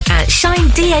at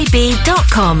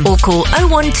shinedab.com or call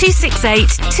 01268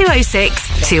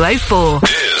 206 204.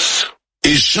 This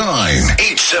is Shine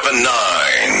 879.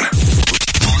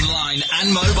 Online and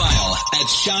mobile at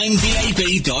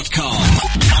shinedab.com.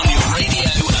 On your radio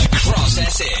across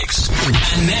Essex.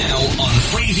 And now on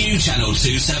Freeview Channel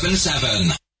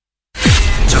 277.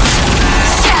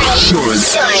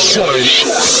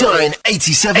 Shine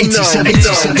 87.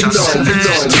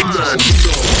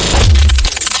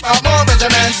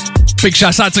 Big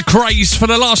shout out to Craze for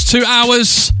the last 2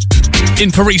 hours. In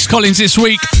for Reese Collins this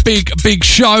week. Big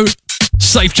show.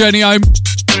 Safe journey home.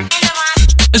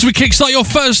 As we kickstart your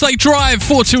Thursday drive,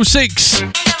 4 till 6.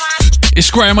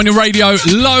 It's Graham on your radio.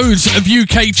 Loads of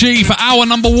UKG for hour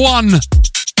number 1.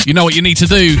 You know what you need to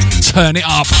do. Turn it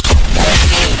up.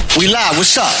 We live,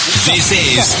 what's up? This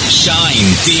is Shine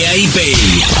DAB.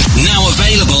 Now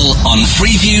available on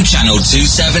Freeview Channel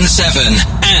 277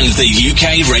 and the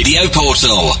UK radio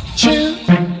portal.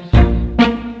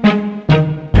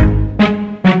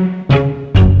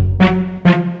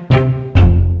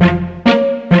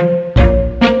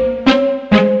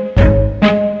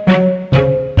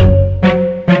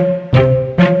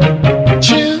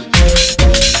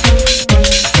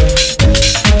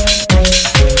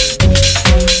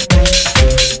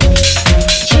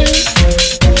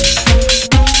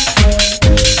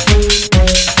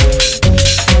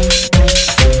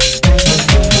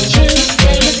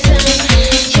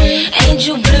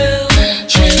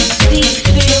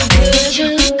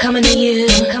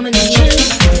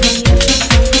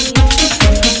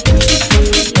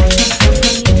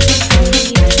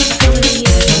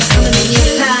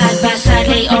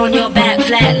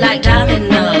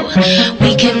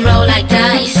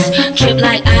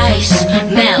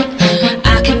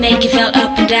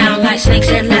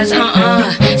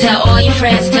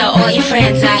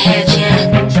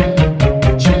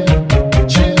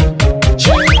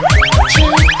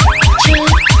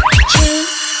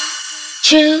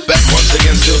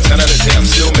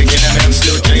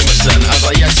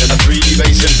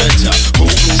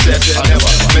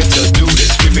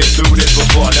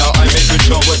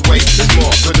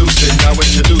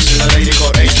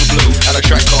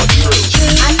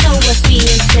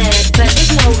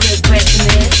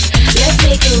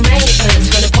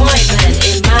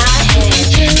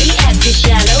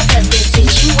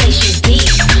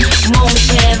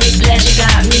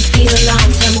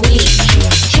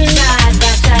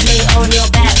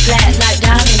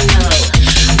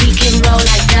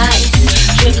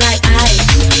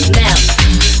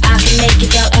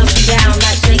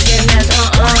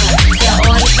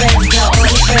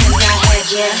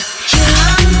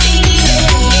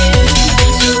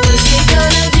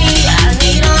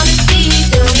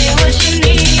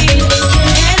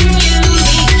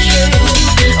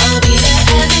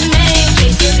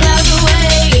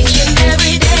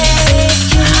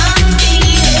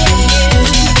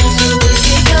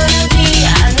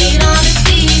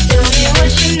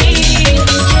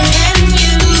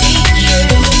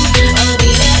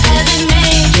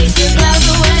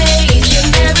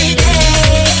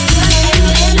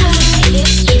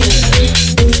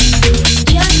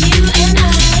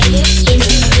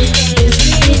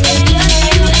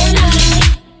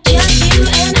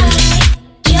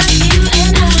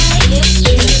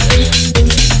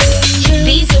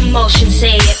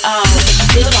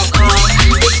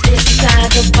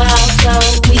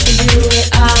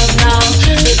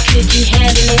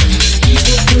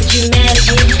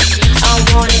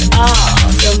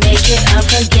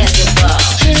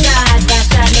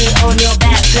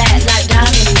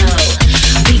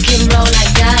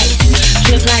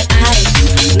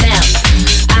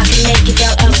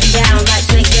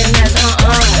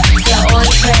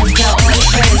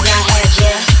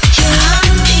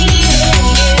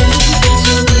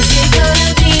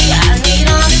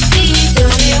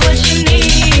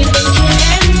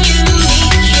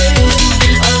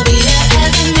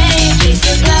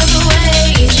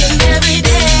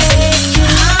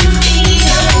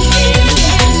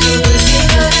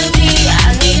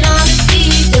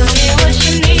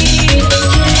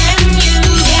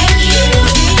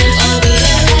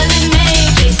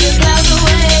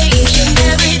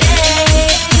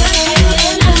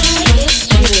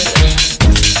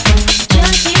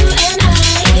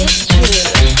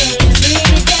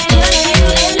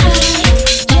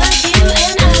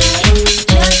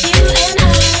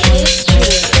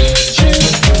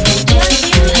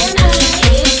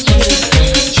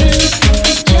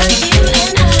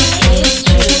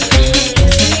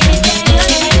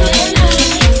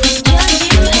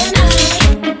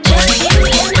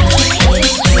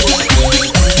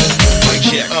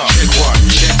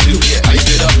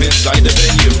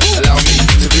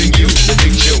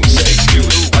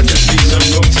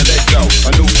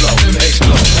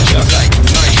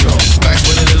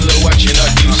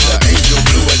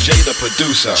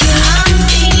 producer.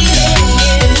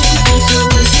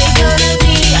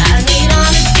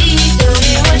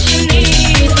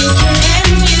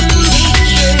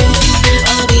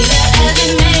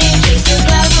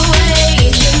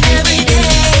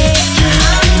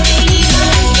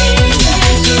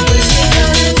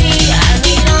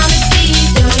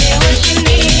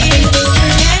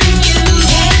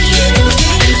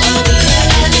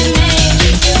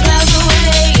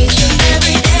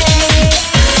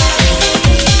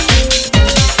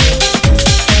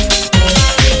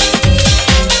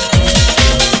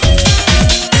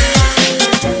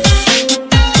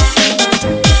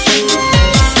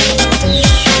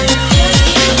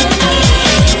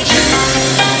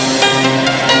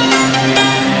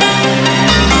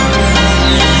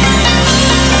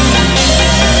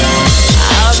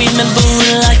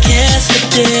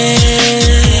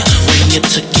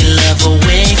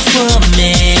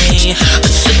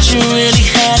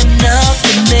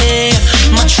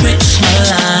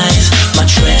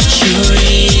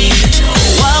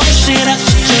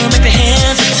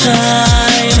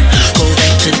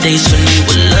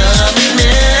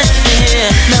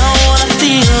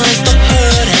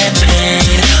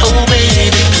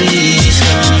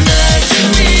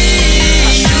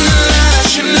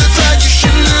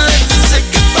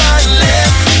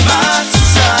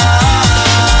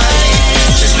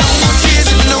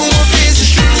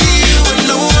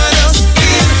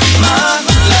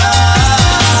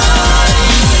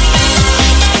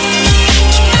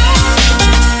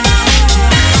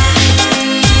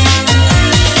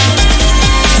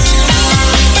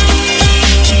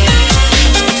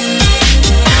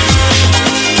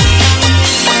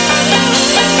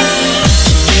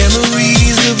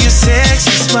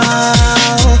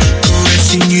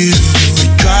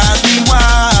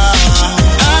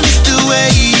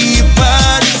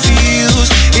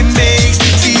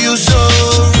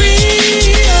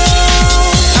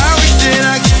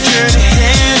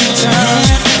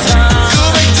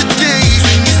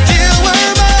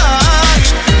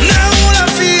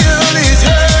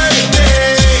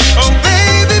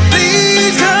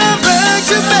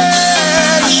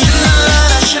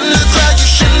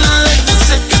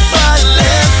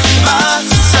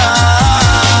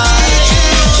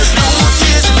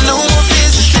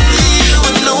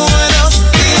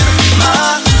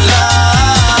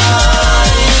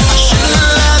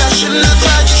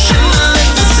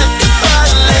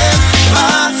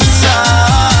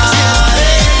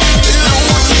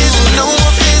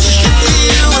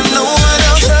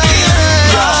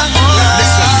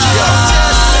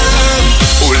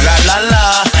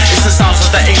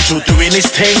 doing his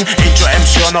thing. Intro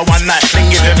MC on a one night thing.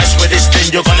 If you mess with this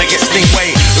thing, you're gonna get sting.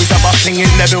 Wait, who's the busting in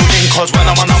the building? Cause when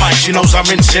I'm on the mic, she knows I'm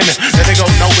rinsing. Let it go,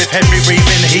 no, with heavy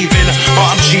breathing, heaving. But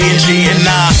I'm cheating,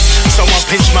 nah. Someone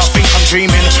pinch my, think I'm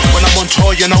dreaming. When I'm on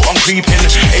tour, you know I'm creeping.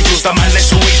 Angel's the man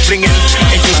that's always flinging.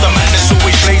 Angel's the man that's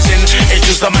always blazing.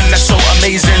 Angel's the man that's so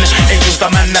amazing. Angel's the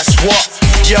man that's what?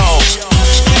 Yo,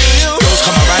 girls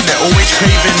come around, they're always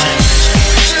craving.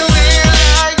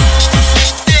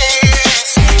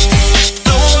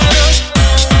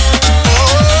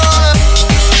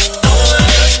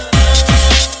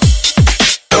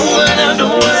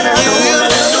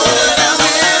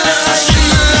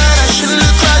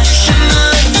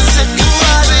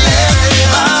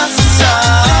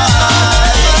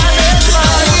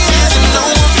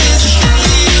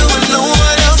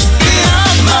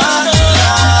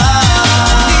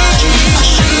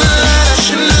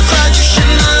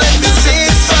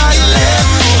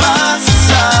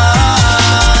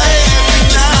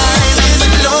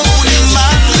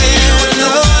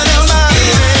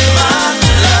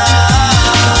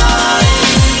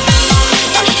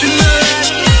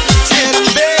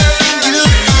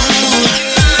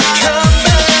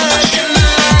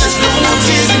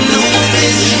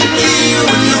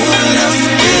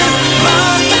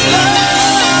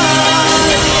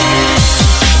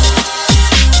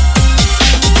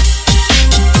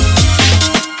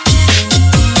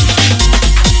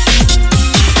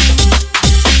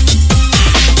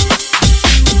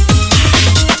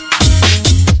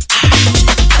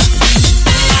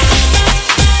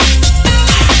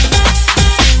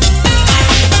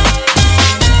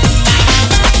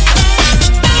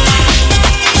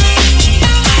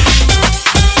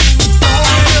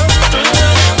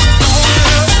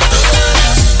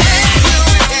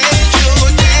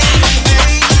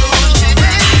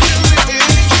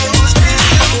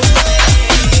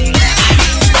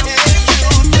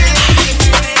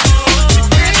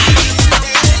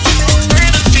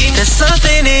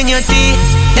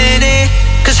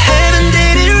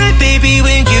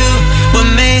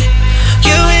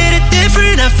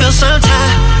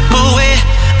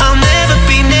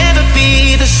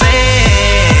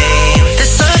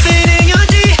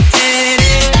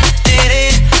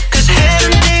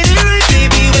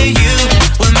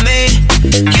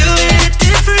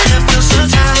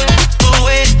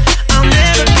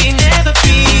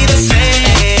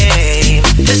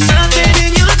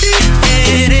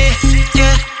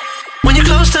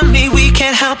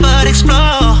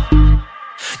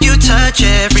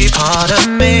 every part of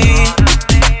me.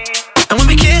 And when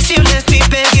we kiss, you left me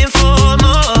begging for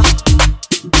more.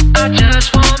 I just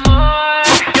want more.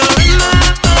 You're in my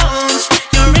bones,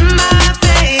 you're in my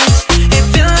veins. It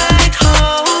feels like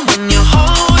home when you're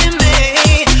holding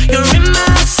me. You're in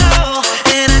my soul,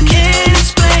 and I can't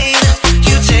explain.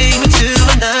 You take me to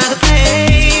another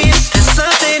place. There's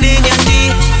something in your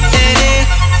DNA,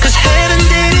 'cause heaven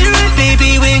did it right,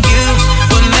 baby, when you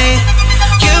were made.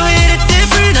 You hit it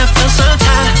different, I feel some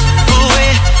type of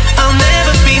way. I'll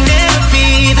never be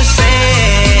the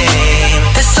same.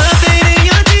 There's something in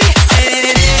your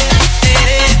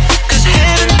DNA, 'cause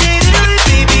heaven did it right,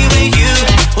 baby, when you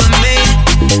were made.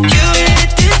 You hit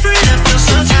it different, I feel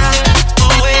some type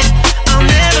of way. I'll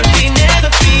never be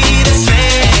the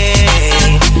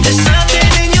same. There's something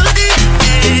in your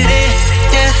DNA,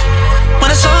 yeah. When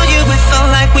I saw you, it felt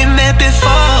like we met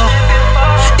before.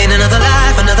 In another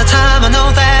life, another time, I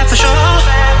know that for sure.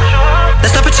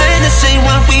 Let's not pretend this ain't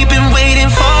what we've been waiting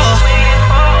for.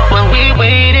 What we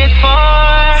waited for.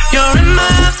 You're in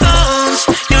my bones,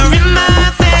 you're in my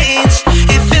veins.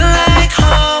 It feels like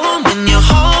home when you're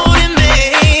holding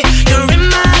me. You're in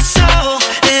my soul,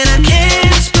 and I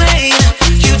can't explain.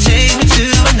 You take me to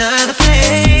another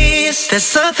place. There's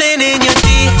something in your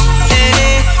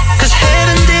DNA, 'cause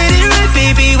heaven did it right,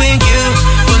 baby, when you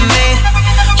were made.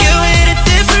 You hit it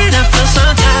different, I feel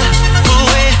some type of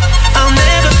way. I'll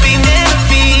never be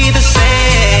the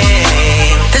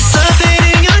same. There's something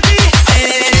in your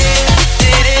DNA,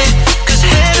 'cause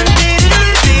heaven did it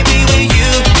right, baby, when you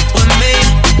were made.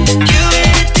 You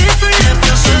hit it different, I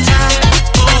feel some type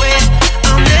of way.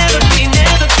 I'll never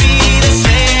be the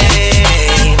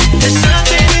same. There's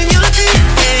something in your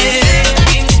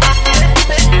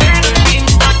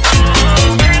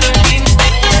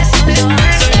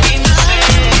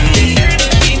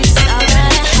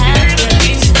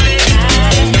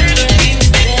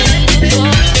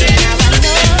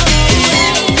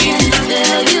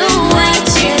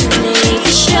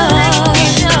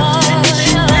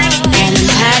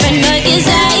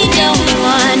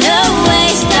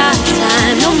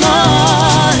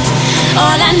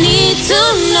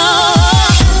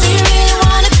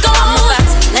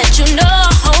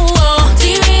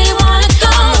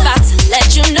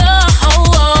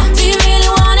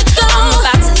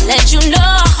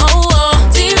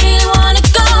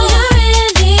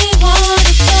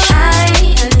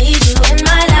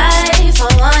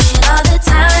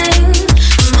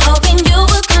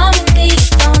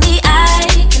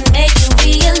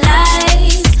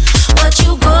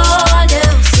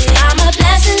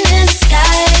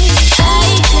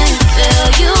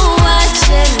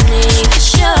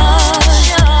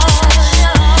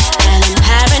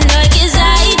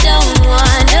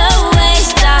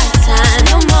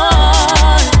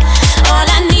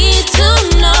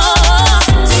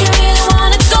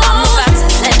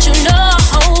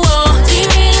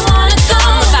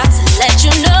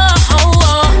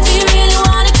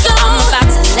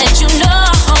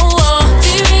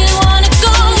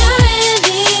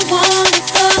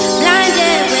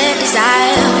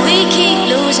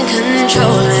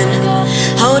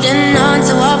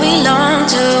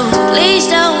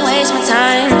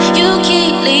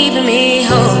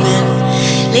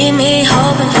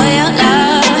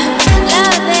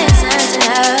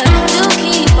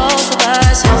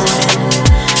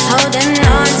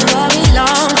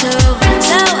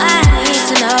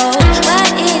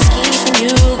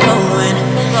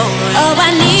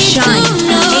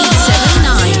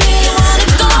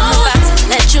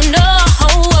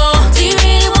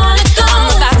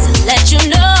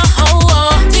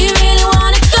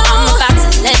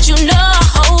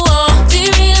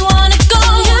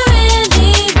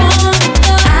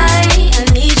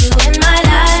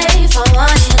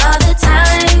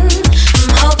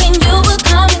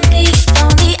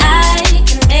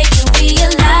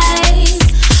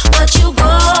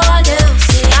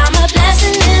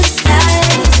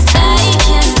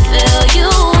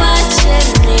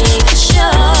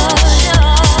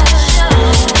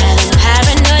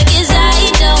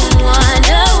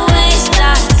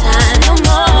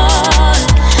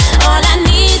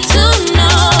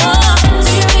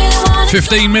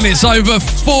Minutes over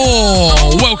 4.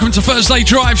 Welcome to Thursday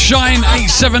Drive Shine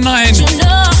 879.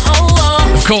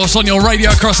 Of course, on your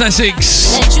radio across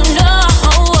Essex,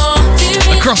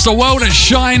 across the world at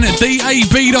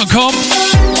shinedab.com,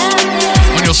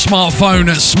 on your smartphone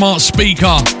at smart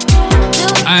speaker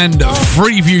and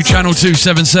Freeview channel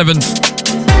 277.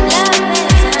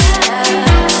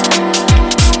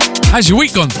 How's your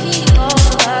week gone?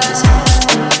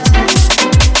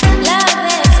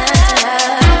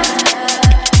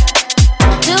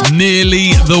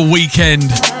 nearly the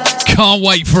weekend. Can't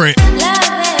wait for it.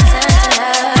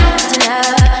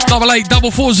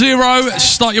 88440.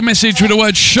 Start your message with the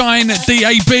word Shine,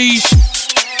 DAB.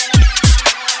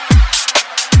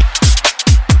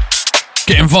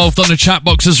 Get involved on the chat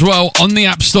box as well on the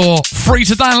App Store. Free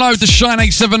to download the Shine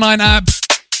 879 app.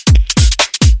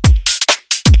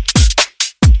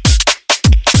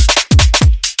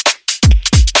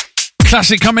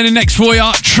 Classic coming in next for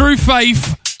ya. True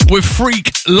Faith with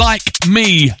Freak Like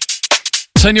Me.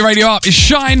 Turn your radio up. It's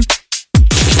Shine.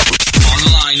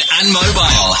 Online and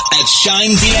mobile at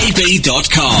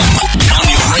shinedab.com. On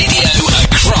your radio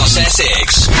across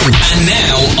Essex. And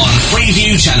now on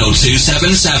Freeview Channel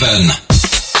 277.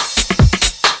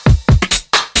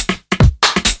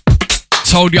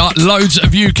 Told ya, loads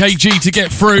of UKG to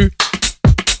get through.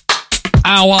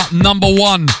 Hour number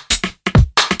 1.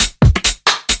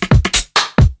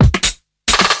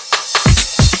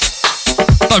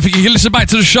 Don't forget you can listen back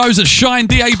to the shows at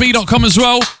shinedab.com as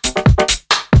well.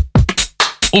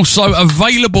 Also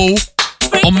available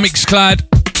on Mixcloud.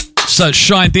 Search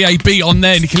Shine DAB on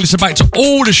there and you can listen back to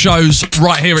all the shows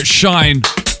right here at Shine.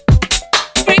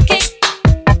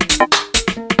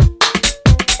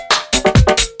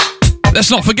 Let's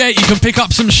not forget you can pick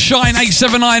up some Shine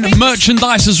 879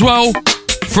 merchandise as well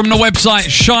from the website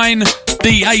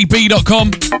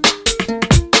shinedab.com.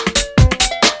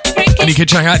 And you can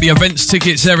check out the events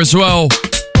tickets there as well.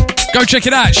 Go check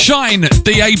it out,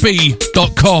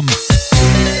 shinedab.com.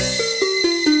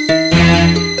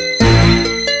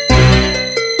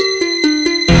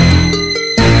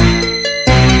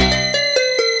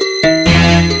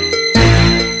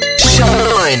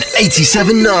 Shine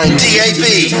 87.9 DAB.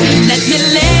 Let me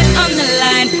lay it on the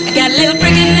line. I got a little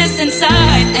freakiness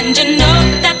inside, and you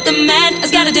know that the man has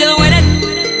got to deal with it.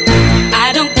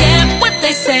 I don't care what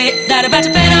they say, not about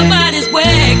to fade nobody's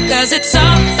way, cause it's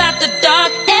all about the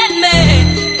dark and me.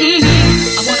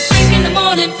 I want to freak in the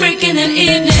morning, freak in the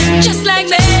evening, just like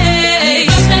me. I need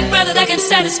a that brother that can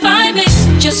satisfy me,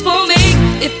 just for me.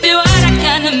 If you are that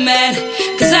kind of man,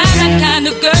 cause I'm that kind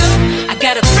of girl. I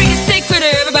got a freaky secret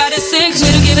everybody sings, we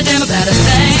don't give a damn about a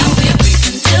thing. I'll be a freak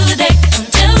until the day,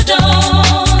 until the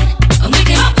dawn, and we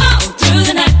can hop out through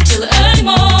the night till the early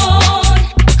morn.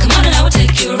 Come on and I will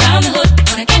take you around the hood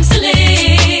on a gangster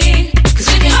league, cause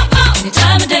we can hop out any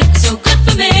time of day, it's so good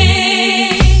for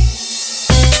me.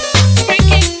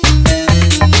 Freaky,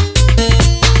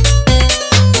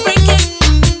 freaky,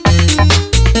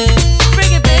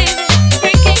 freaky baby,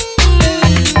 freaky,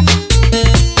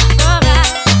 alright,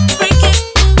 freaky.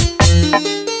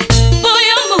 Boy,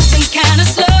 you're moving kinda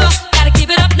slow, gotta keep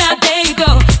it up now, there you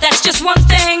go. That's just one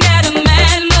thing that a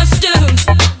man must do.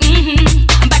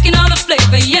 I'm backing all the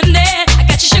flavor in there. I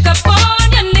got you shook up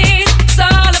on your knees. It's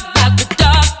all about the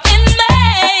dark in me.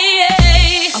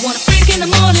 I want to freak in the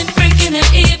morning, freak in the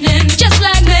evening, just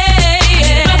like me. I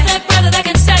need that brother that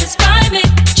can satisfy me,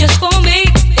 just for me.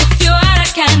 If you are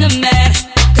that kind of man,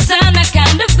 cause I'm that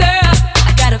kind of girl.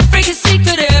 I got a freaking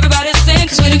secret everybody sings,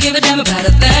 cause we don't give a damn about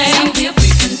a thing. I'll be a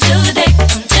freak until the day,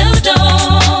 until the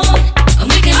dawn, and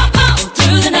we can hop out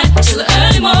through the night till the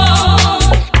early morn.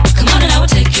 Come on and I will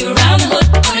take you around the hood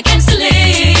on a gangster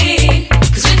league,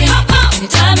 cause we can hop out any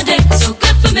time of day, it's so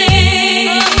good for me.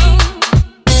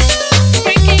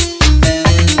 Freaky,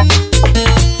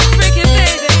 freaky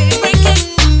baby, freaky,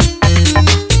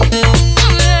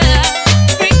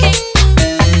 freaky,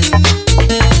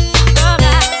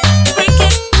 alright, freaky.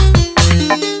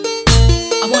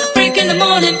 I wanna freak in the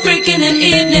morning, freak in the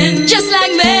evening, just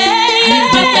like me. I need a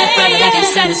that brother that can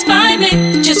satisfy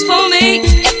me, just for me.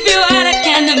 If you are that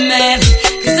kind of man,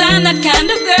 cause I'm that kind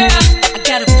of girl. I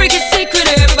got a freaky secret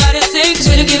everybody sings, cause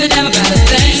we don't give a damn about a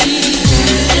thing.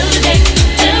 Till the day,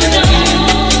 till the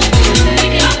dawn, we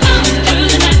can hop out through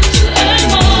the night till the early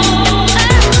morn.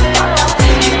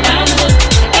 Take you around the hood,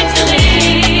 against the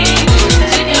league,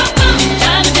 cause we can hop out any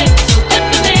time of day, so good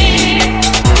for me.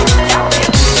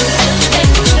 Till the day,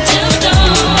 till the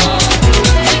dawn,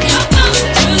 we can hop out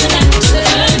through the night till the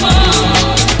early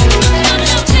morn. Come on and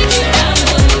I'll take you around the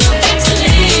hood, against the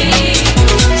league,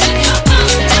 cause we can hop out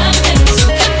any time of day, so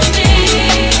good for me.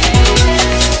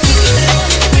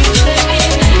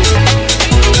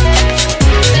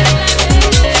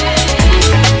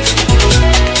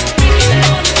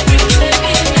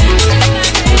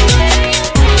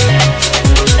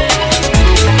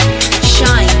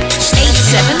 Shine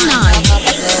 879.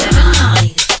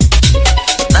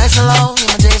 Nights are long and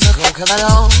my days are cold, cause I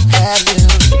don't have you.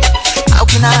 How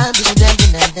can I be so damn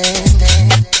demanding?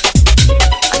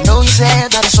 I know you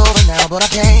said that it's over now, but I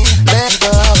can't let it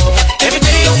go. Every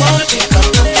day I wanna pick up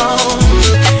the phone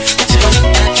and tell you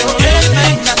that you're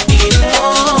everything I need and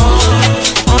more.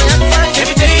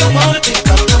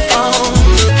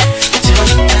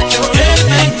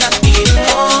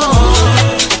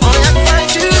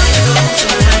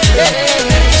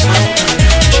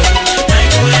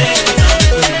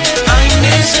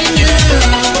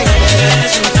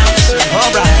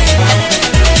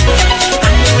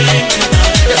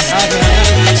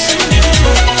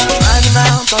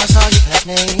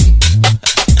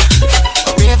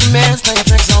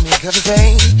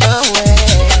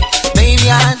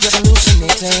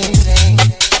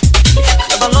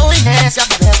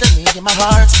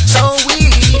 so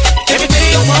weak. Every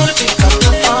day I wanna pick up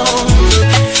the phone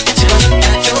and tell you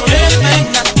that you're everything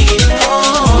I need and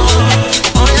more.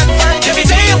 Oh, yeah, right. Every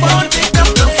day I wanna pick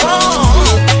up the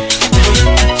phone and tell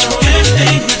you that you're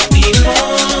everything I need and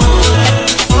more.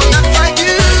 Oh, yeah, right.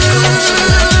 You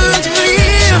to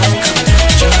leave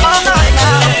all night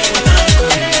now.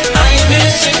 I ain't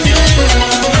missing you.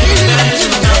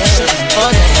 Oh,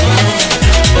 yeah.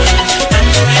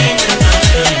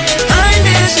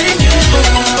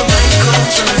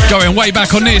 Going way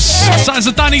back on this. Sounds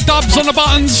of Danny Dubs on the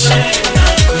buttons.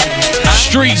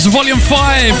 Streets Volume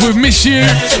 5 with Miss You.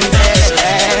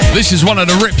 This is one of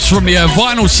the rips from the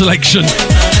vinyl selection.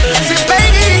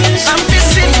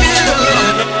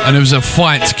 And it was a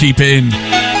fight to keep it in.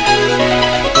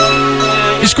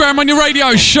 It's Graham on your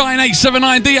radio, Shine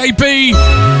 879 DAB.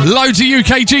 Loads of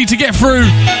UKG to get through.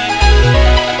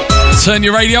 Turn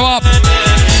your radio up.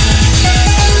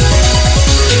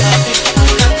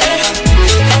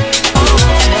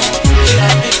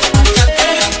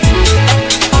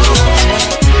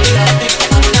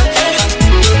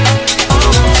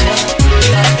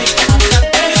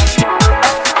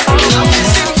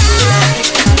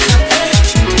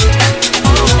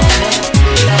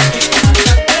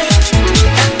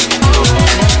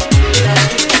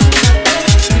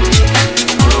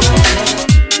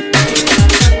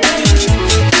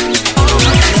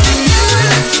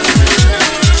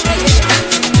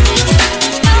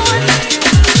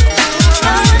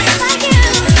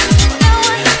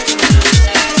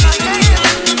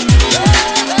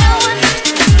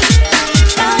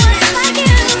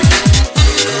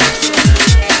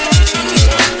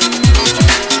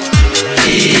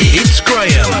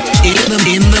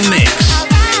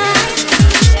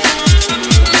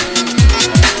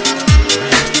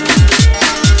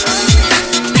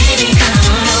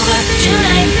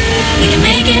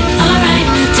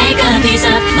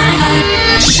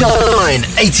 Shine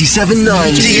 87.9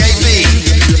 DAB.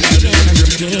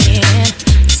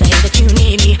 Say that you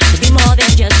need me to be more than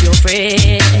just your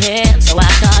friend. So I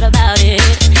thought about it,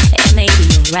 and maybe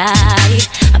you're right.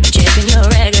 I've been checking your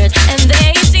records, and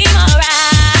they seem alright.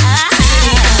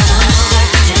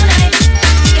 Tonight,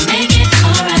 we can make it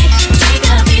alright. Take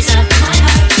a piece of my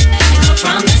heart and go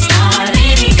from the start.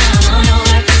 Baby, come on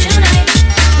over tonight.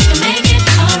 We can make it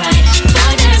alright.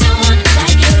 Boy, there's no one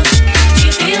like you. Do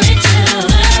you feel it too?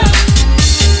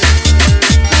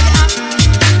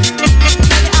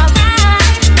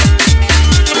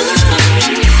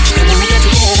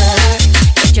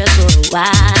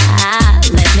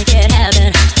 Let's make it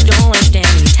happen. Don't waste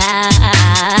any time.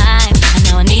 I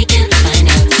know I need to find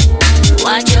out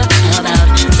what you're about.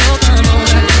 So come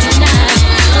over tonight.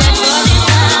 Let's sort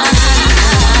this out.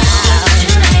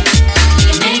 Tonight, we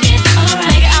can make it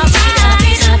alright. I'll take a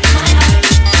piece of my heart.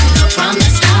 Go from the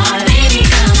start. Baby,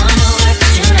 come on over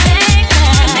tonight.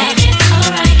 We can make it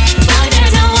alright. Boy,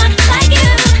 there's no one like you.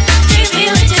 Do you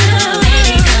feel it too?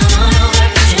 Baby, come on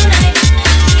over tonight.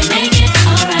 We can make it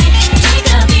alright. Take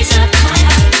a piece of my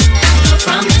heart. Go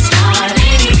from the start.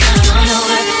 Baby, come on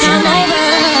over tonight.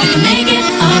 We can make it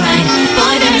alright.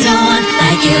 Boy, there's no one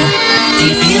like you. Do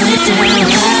you feel it too?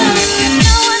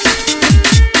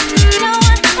 No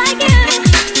one like you.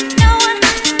 No one.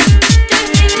 Do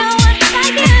you feel no one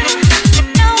like you?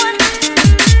 No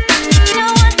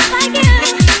one like you.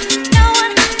 No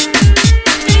one.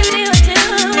 Do you feel it too?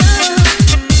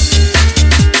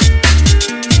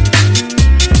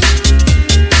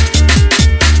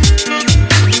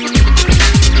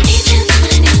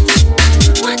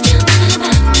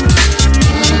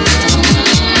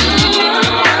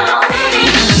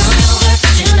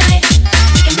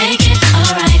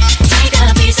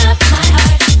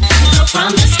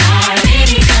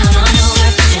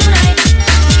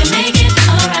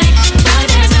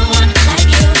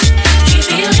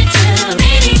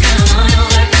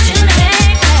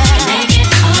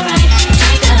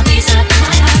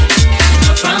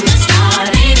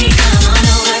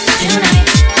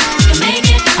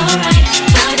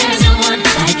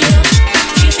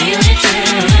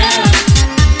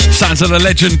 To the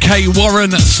legend Kay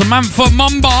Warren, Samantha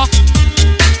Mumba.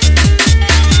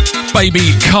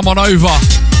 Baby, come on over.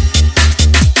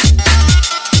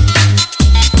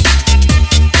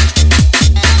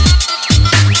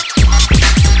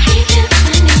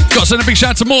 Got to send a big shout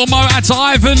out to Mormo, out to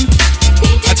Ivan,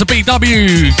 out to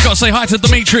BW. Got to say hi to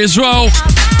Dimitri as well.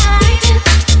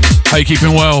 How you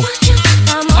keeping well?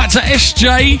 Out to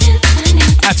SJ,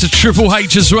 out to Triple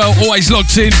H as well, always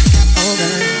logged in.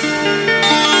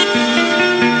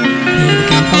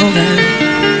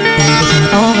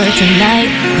 Over tonight,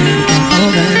 baby, come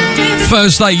over.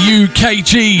 Thursday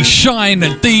UKG Shine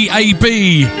DAB. Do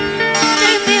you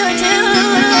feel it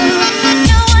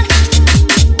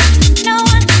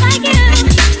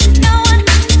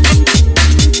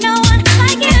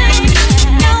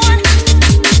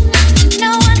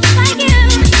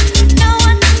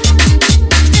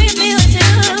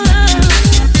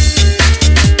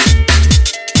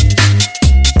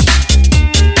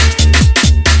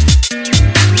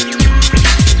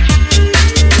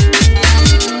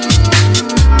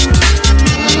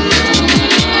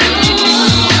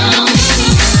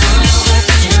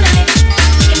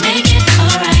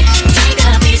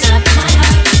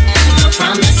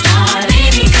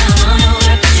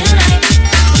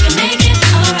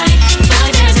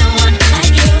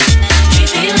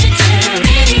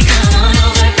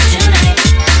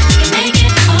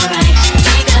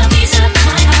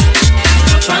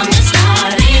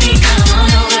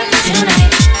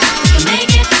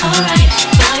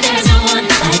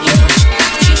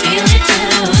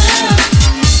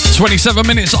 27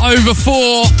 minutes over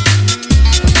 4.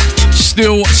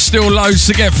 Still loads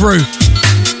to get through.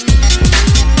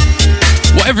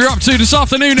 Whatever you're up to this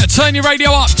afternoon, turn your radio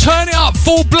up, turn it up,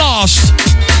 full blast.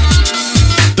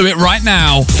 Do it right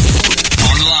now.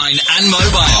 Online and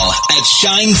mobile at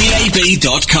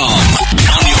shinedab.com.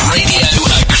 On your radio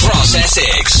across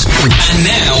Essex. And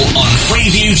now on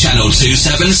Freeview Channel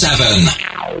 277.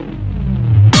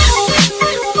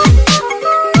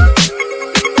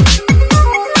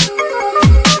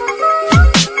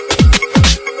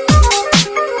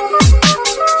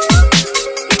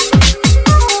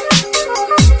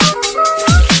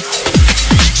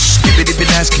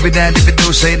 Skip it down, dip it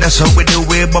do, say that's how we do,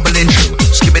 we're bubbling through.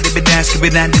 Skip it, dip it down, skip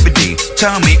it down, dip it dee.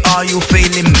 Tell me, are you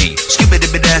feeling me? Skip it,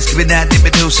 dip it down, skip it down, dip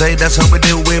it do, say that's how we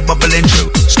do, we're bubbling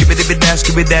through. Skip it, dip it down,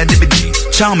 skip it down, dip it dee.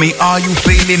 Tell me, are you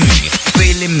feeling me?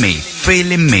 Feeling me,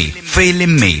 feeling me,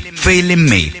 feeling me, feeling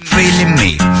me, feeling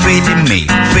me, feeling me,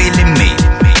 feeling me.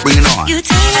 Bring it on. You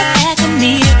turn your back on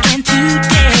me again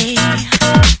today,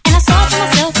 and I saw to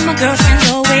myself and my girlfriends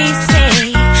always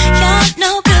say, you're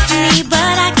no good for me, but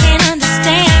I can't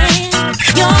understand.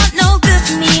 You're no good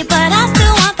for me, but I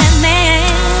still want that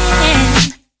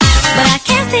man. But I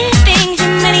can see things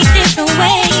in many different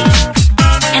ways,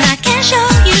 and I can show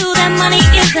you that money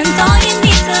isn't all you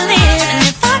need to live. And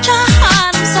if I try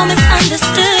hard, I'm so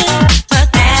misunderstood. But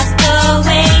that's the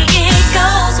way it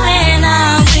goes when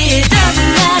I'm with. Doesn't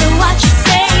matter what you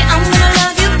say, I'm gonna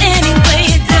love you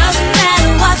anyway. It doesn't matter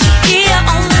what you hear,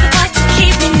 only the part to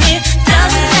keep me near.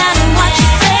 Doesn't matter what you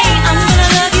say, I'm gonna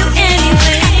love you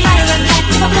anyway. Matter of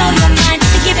fact, if I blow your mind,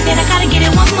 to give it, then I gotta get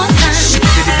it one more time. Skip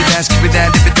it down, skip it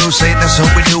down, dip it do, say that's how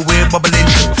we do, we're bubbling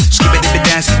through. Skip it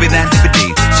down, skip it down, dip it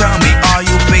dee. Tell me, are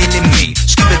you feeling me?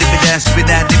 Skip it down, skip it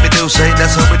down, dip it do, say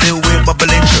that's how we do, we're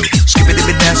bubbling through. Skip it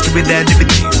down, skip it down, dip it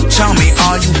dee. Tell me,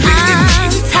 are you feeling me?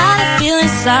 I'm tired of feeling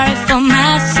sorry for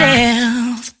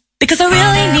myself, because I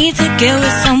really need to get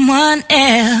with someone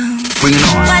else. Bring it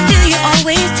on. Why do you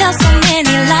always tell so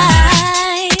many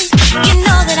lies? You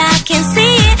know that I can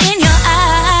see it in your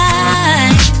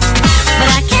eyes, but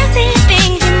I can see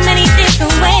things in many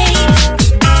different ways,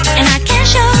 and I can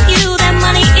show you that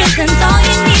money isn't all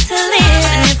you need to live.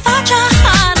 And if I try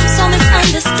hard, I'm so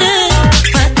misunderstood.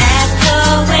 But that's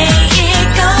the way it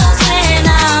goes when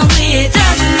I'm with.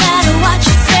 Doesn't matter what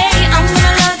you say, I'm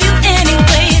gonna love you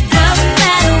anyway. It doesn't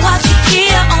matter what you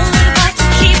hear, only the part to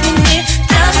keep me near.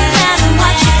 Doesn't matter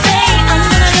what you say, I'm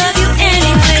gonna love you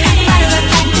anyway. Matter of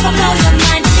fact, if I blow your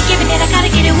mind, to give it, I gotta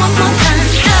get it one more time.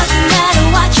 Doesn't matter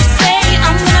what you say,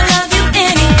 I'm gonna love you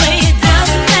anyway. It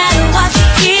doesn't matter what you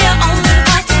hear, only the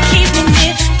part to keep me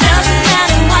near. Doesn't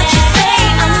matter what you say,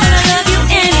 I'm gonna love you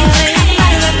anyway.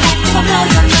 Matter of fact, if I blow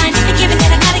your mind, to give it, I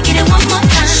gotta get it one more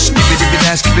time.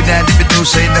 Skip it down, dip it do,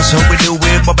 say that's how we do,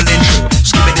 we're bubbling through.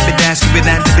 Skip it down,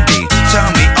 dip it dee. Tell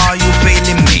me, are you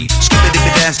feeling me? Skip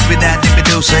it down, dip it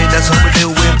do, say that's how we do,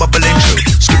 we're bubbling through.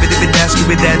 Skip it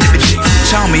down, dip it dee.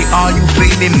 Tell me, are you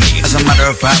feeling me? As a matter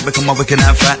of fact, we come on, we can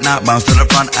have fat now. Bounce to the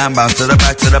front and bounce to the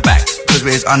back, to the back. Cause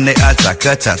we're on the attack.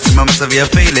 To moments of your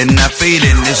feeling, that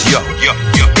feeling is yo.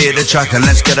 Hear the track and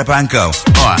let's get up and go.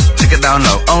 Alright, take it down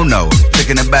low, oh no.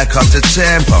 Taking it back up to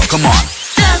tempo, come on.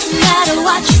 Doesn't matter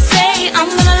what you say, I'm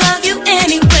gonna love you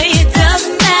anyway. It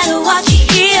doesn't matter what you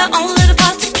hear, only the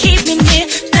part to keep me near.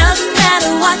 Doesn't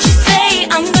matter what you say,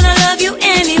 I'm gonna love you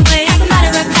anyway. As a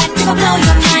matter of fact, if I blow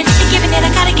your mind, to give it, I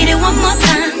gotta get it one more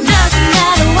time. Doesn't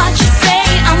matter what you say,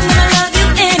 I'm gonna love you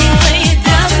anyway. It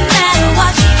doesn't matter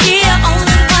what you hear,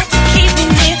 only the part to keep me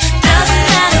near. Doesn't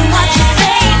matter what you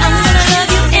say, I'm gonna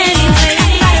love you anyway. As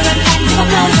a matter of fact, if I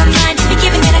blow your mind, to give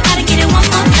it, I gotta get it one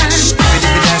more time.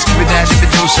 Skip it down, dip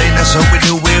it do, say that's how we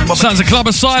do, we're bubbling. Sounds of Club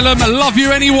Asylum, I love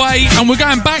you anyway, and we're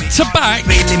going back to back.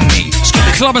 Feeling me.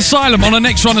 Club Asylum on the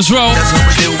next one as well. That's how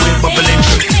we do, we're bubbling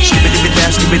through.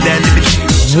 Skip it down, dip it dee.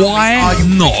 Why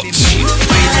not?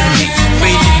 Feeling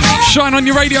me. Shine on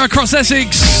your radio across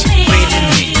Essex. Me.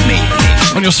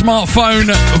 On your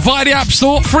smartphone via the App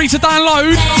Store, free to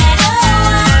download.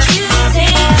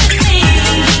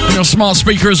 On your smart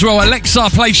speaker as well, Alexa,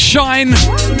 play Shine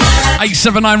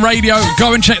 879 Radio.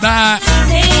 Go and check that out.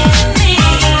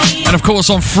 And of course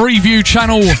on Freeview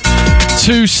Channel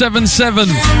 277.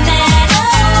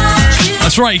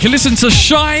 That's right, you can listen to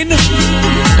Shine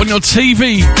on your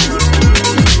TV.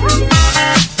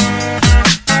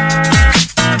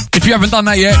 If you haven't done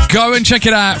that yet, go and check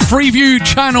it out. Freeview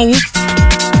Channel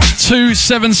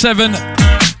 277.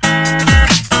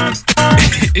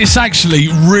 It's actually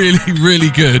really, really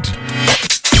good.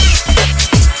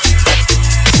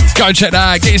 Go check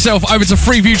that out. Get yourself over to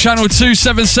Freeview Channel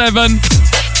 277.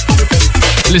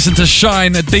 Listen to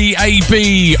Shine DAB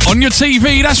on your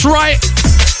TV. That's right.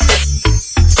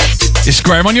 It's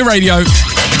Graham on your radio.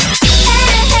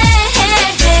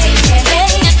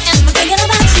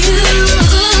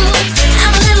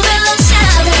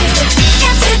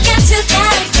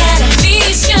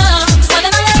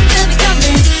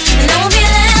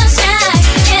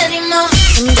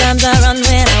 Sometimes I run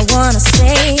when I wanna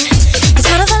stay. It's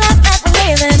part of the life that we're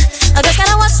living. I just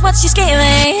gotta watch what she's giving.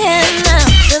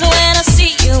 Cause when I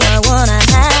see you, I wanna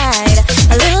hide.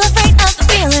 A little afraid of the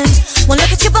feeling. One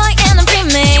look at your boy and I'm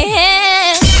dreaming.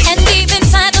 And deep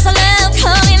inside there's a love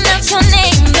calling out your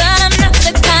name. But I'm not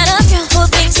the kind of girl who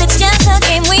thinks it's just a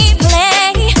game we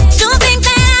play. Don't think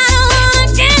that I don't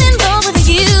wanna get involved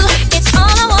with you. It's all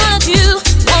I wanna do.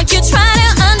 Won't you try to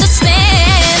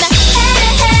understand?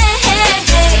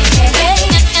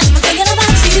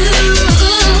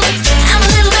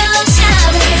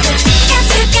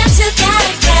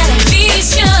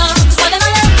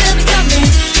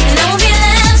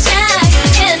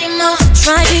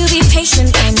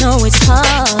 I know it's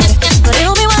hard, but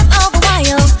it'll be worth all the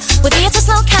while. With the it's a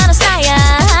slow kind of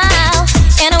style.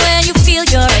 And when you feel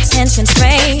your attention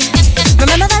stray,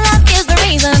 remember that love is the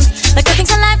reason that good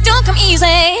things in life don't come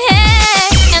easy.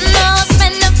 And I'll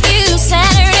spend a few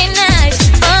Saturday nights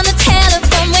on the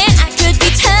telephone when I could be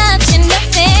touching your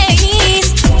face.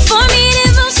 For me,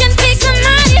 devotion takes a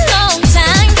mighty long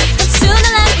time, but soon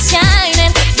the light will shine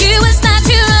and you will start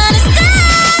to understand.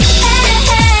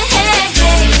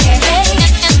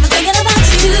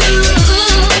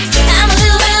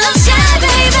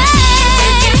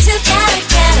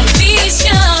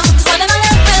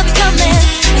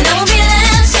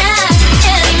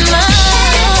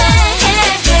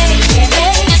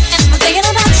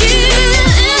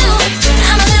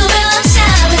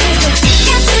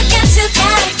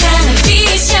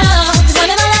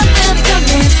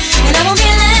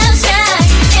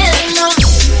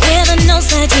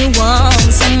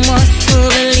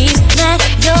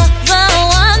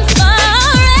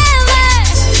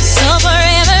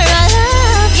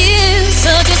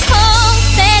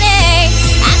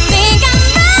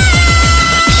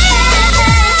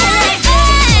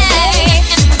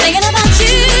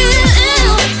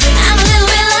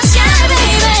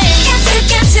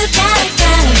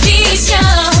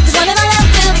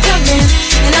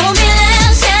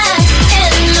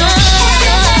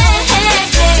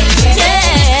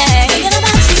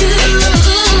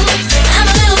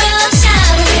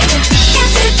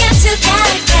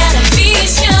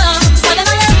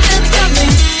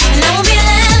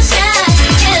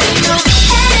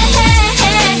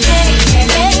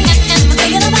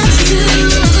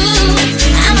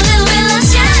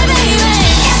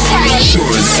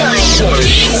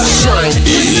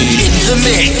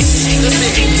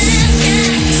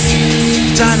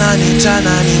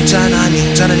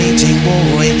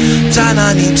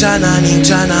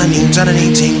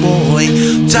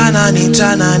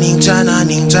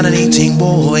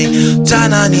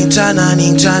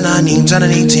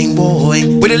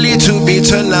 Boy. With a little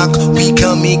bit of luck, we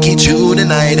can make it through the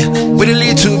night. With a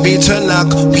little bit of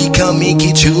luck, we can make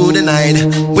it through the night.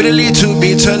 With a little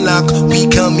bit of luck, we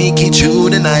can make it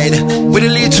through the night. With a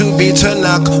little bit of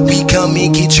luck, we can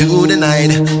make it through the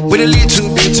night. With a little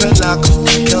bit of luck,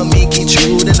 we can make it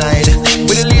through the night.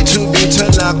 With a little bit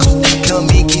of luck, we can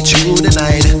make it through the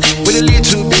night. With a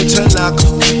little bit of luck,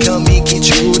 we can make it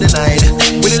through the night.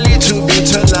 With a little bit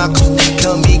of luck, we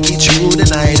can make it through the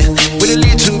night. With a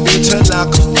little bit of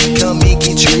luck, we can make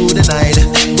it through the night.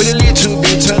 With a little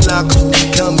bit of luck, we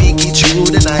can make it through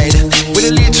the night. With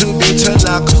a little bit of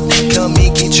luck, we can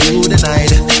make it through the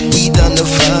night. We done the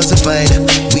falsified,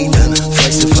 we done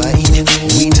falsifying,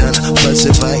 we done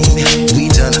falsifying, we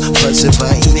done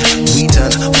falsifying, we done falsifying, we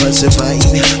done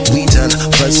falsifying, we done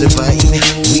falsifying,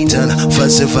 we done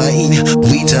falsifying,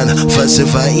 we done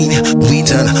falsifying, we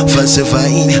done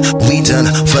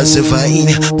falsifying,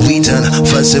 we done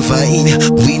falsifying,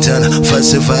 we done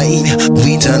falsifying,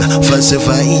 we done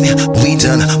falsifying, we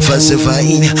done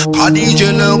falsifying. A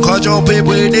DJ long can jump it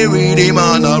with the rhythm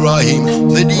and a rhyme.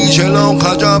 The DJ long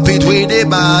can jump it with the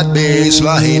bad bass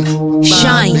line.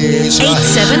 Shine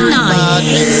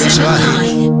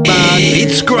 879.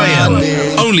 It's Graham,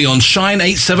 only on Shine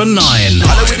 879.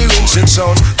 Holla with the rinsing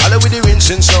sound, holla with the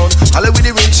rinsing sound, holla with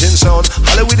the rinsing sound,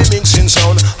 holla with the mixing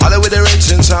sound, holla with the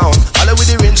rinsing sound, holla with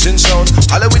the rinsing sound,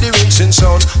 holla with the rinsing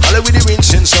sound, holla with the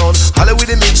rinsing sound, holla with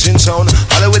the mixing sound,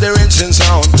 holla with the rinsing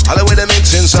sound, holla with the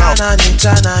mixing sound.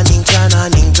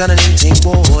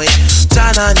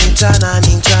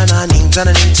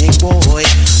 Boy.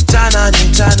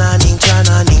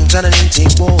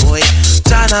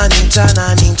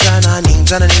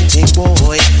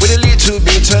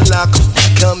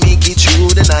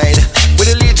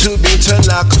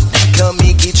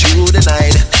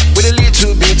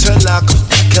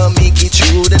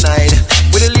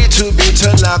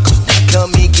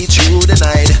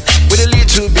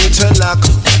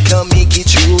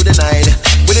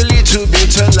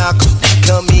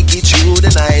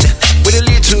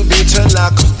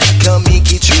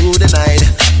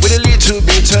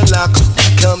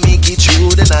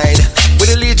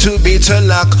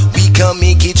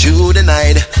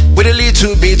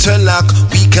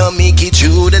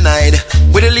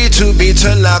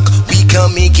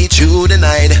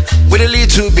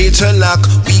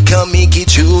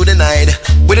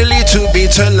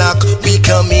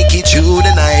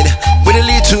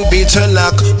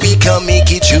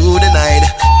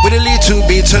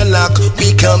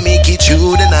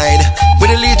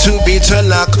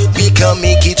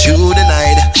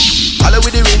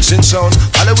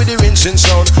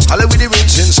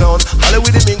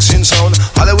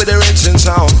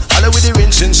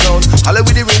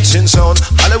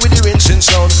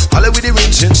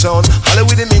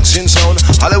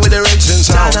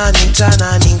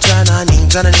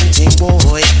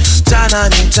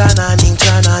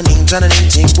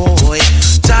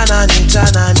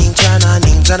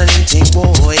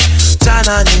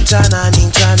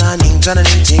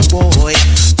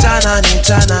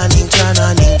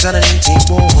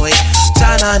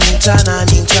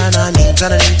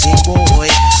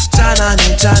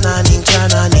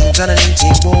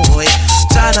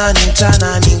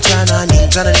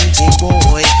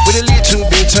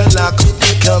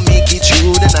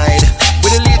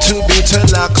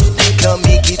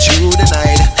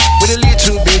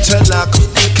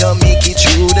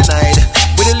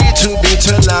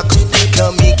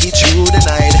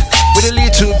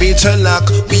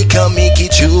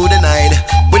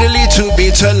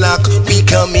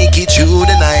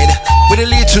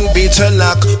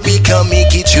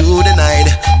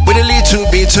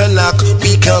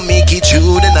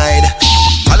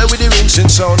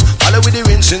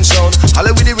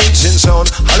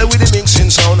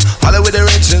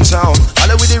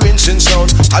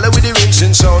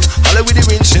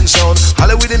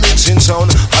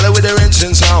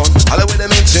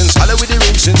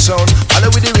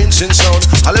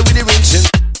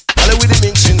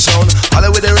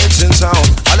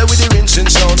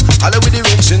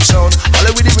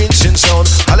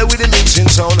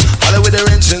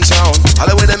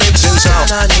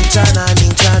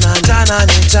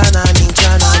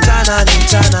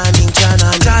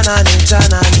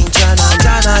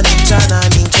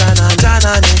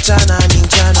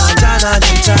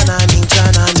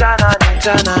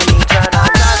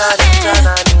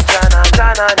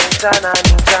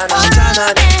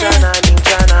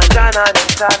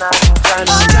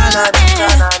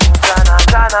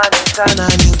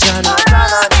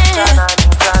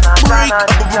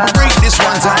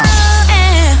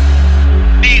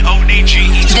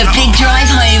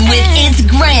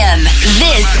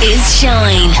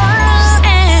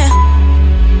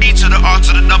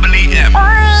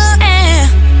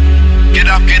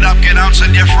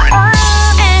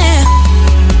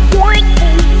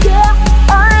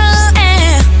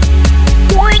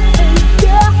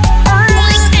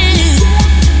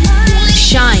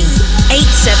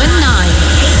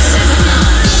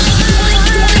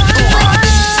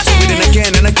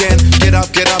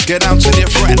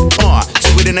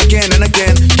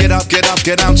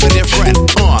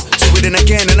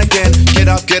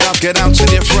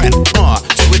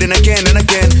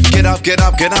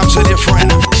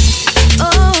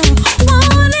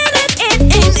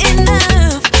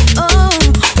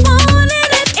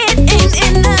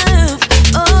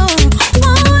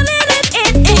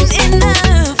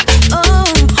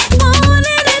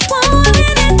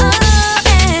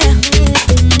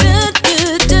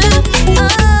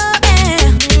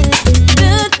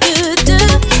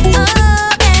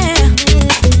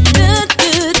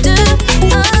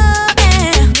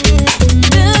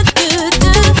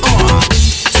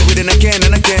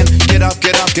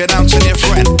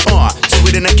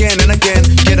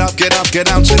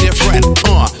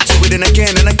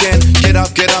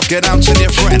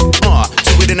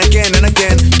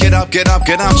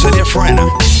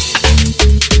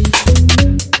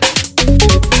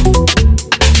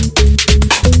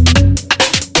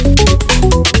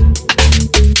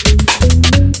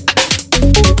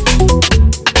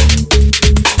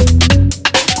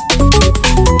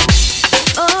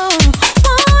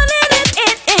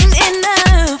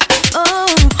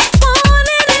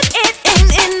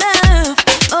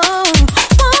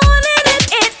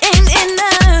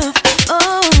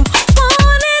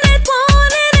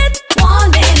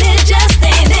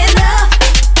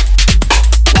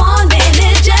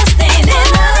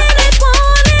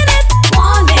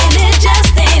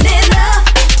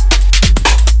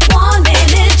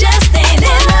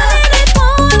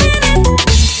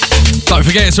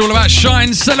 forget, it's all about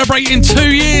Shine celebrating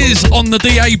 2 years on the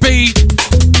DAB.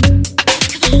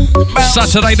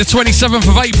 Saturday the 27th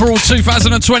of April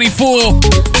 2024.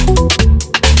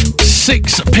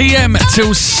 6 p.m.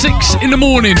 till 6 in the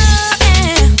morning.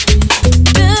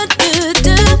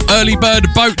 Early bird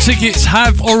boat tickets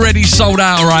have already sold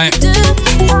out, right?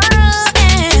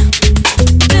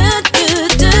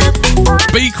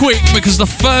 Be quick because the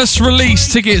first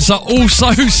release tickets are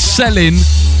also selling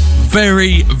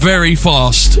very, very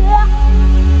fast.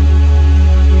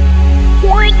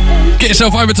 Get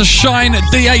yourself over to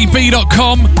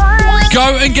shinedab.com.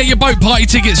 Go and get your boat party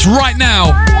tickets right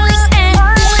now. Do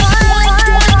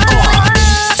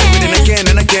it in again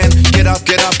and again. Get up,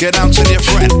 get up, get out, tell your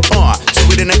friend. Do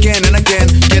it in again and again.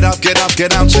 Get up, get up,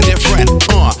 get out, tell your friend.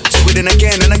 Do it in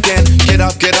again and again. Get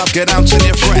up, get up, get out, tell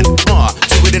your friend. Do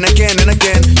it in again and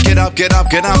again. Get up, get up,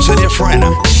 get out, tell your friend.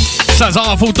 Sounds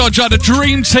Artful Dodger, the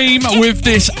dream team, with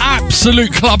this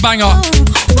absolute club banger.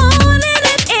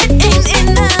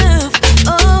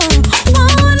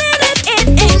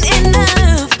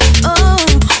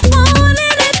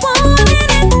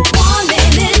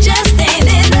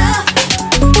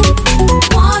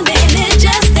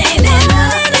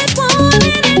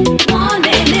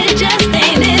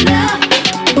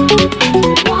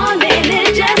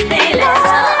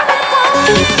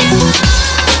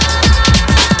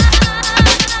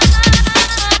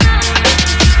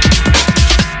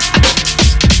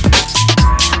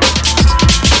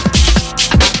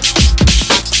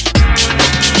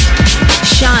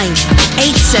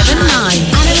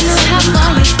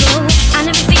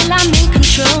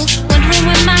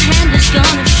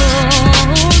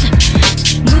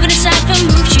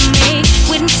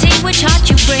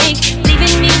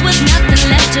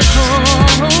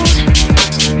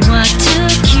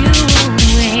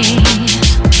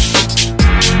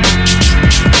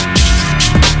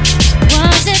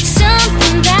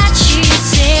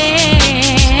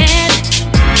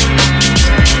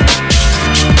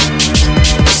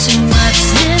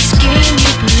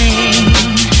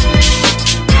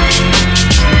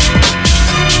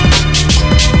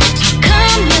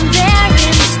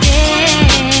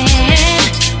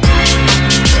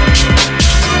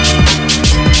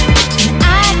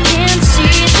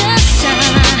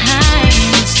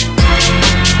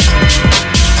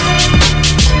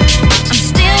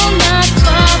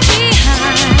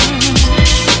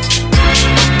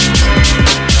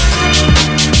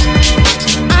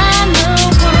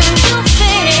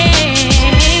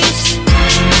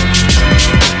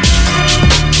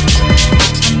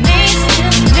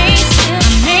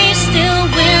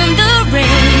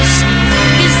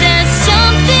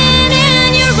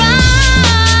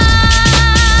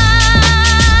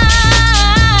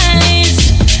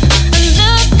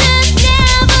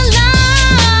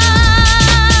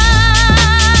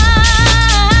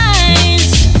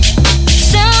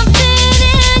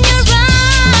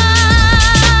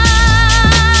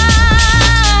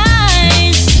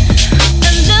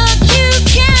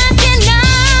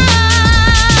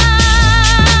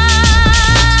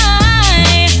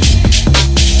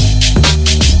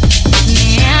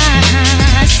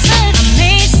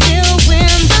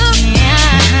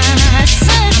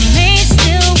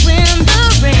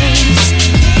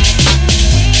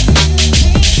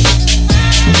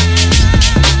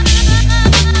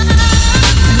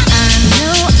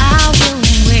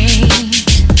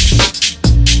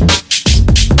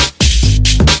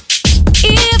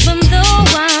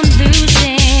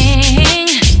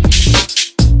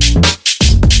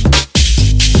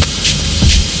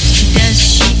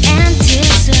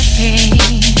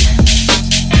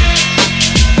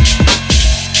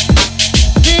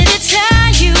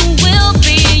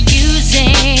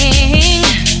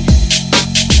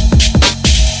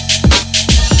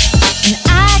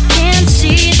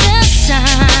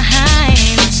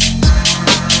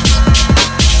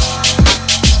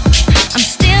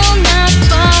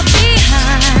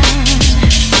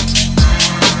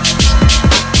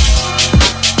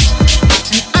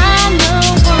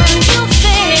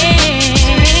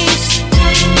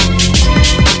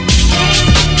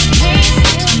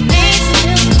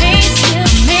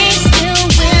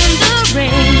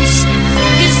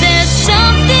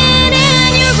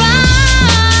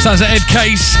 Sounds like Ed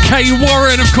Case, Kay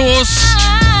Warren, of course.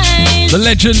 The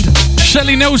legend,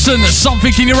 Shelley Nelson,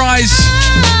 Something in Your Eyes.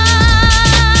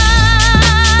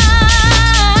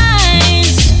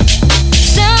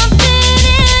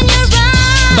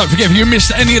 Don't forget, if you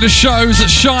missed any of the shows at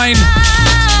Shine,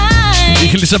 you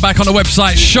can listen back on the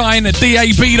website,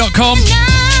 shinedab.com.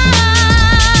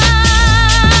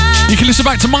 You can listen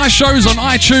back to my shows on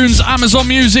iTunes, Amazon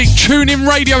Music, TuneIn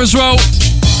Radio as well.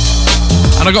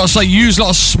 And I got to say, you lot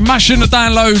are smashing the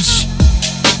downloads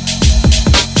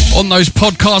on those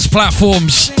podcast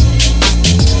platforms.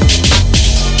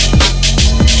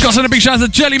 Got to send a big shout out to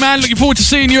Jellyman. Looking forward to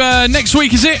seeing you next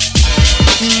week, is it?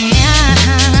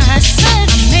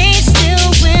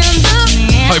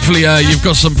 Hopefully you've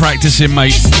got some practice in,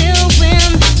 mate.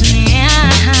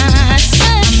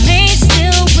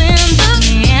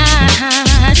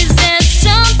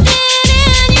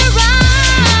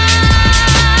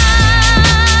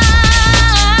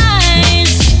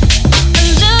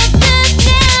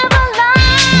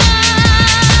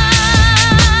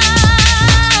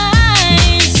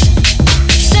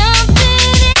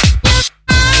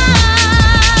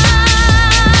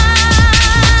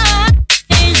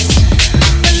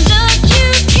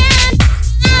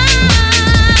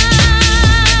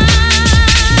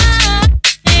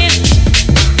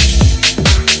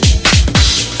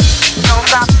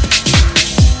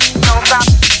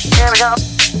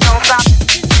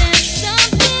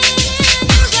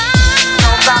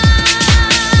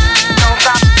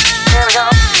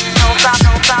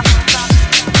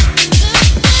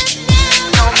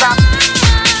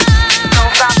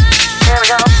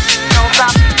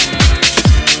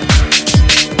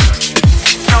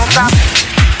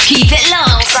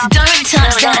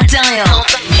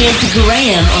 It's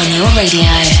Graham on your radio.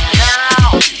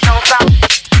 Don't stop.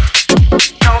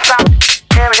 Don't stop.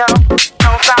 Here we go.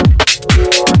 Don't stop.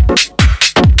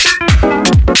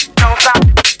 Don't stop.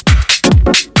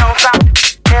 Don't stop.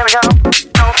 Here we go.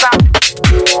 Don't stop.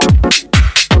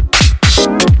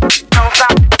 Don't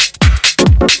stop.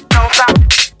 Don't stop.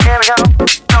 Here we go.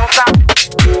 Don't stop.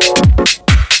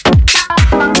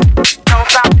 Don't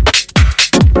stop.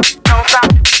 Don't stop.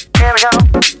 Here we go.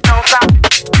 Don't stop.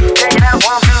 Take it out,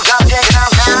 1, 2, gotta take it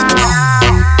out now.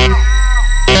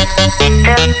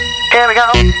 Here we go.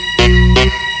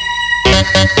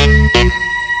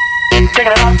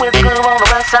 Taking it off with the groove on the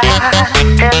west side.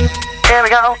 Here we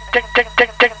go. Taking it off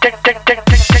with the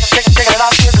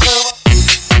groove.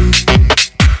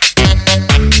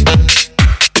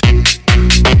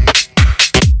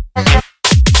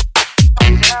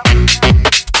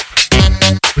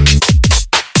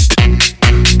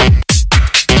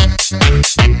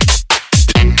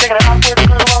 Taking it off with the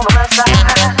groove on the west side.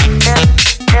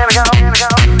 Here we go. Here we go.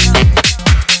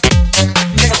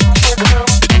 Taking it off with the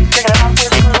groove. Taking it off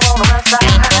with the groove on the west side.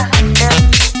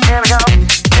 Here we go.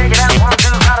 Take it out, 1,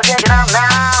 2, gotta take it out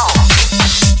now.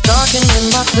 Talking in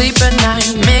my sleep at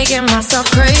night, making myself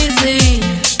crazy.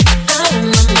 Out of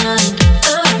my mind,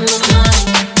 out of my mind.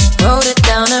 Wrote it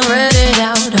down and read it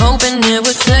out, hoping it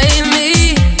would save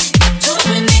me. Too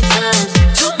many times,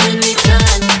 too many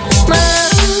times.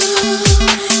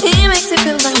 He makes it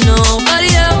feel like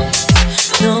nobody else,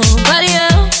 nobody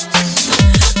else.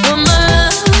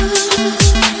 But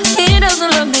he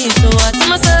doesn't love me, so I tell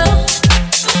myself,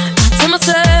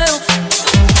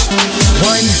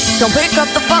 1, don't pick up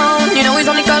the phone, you know he's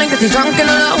only calling cause he's drunk and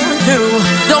alone. 2,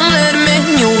 don't let him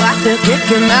in, you have to kick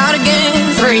him out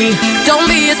again. 3, don't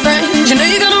be his friend, you know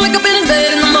you're gonna wake up in his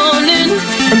bed in the morning.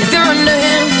 And if you're under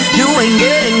him, you ain't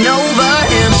getting over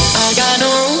him. I got no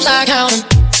rules, I count him.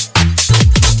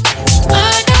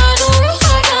 I got no rules,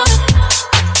 I count him.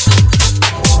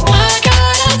 I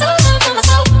gotta do them for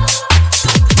myself.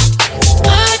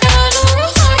 I got no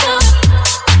rules, I count him.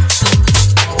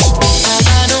 I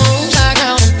got no rules, I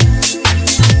count him.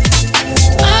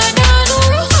 I got no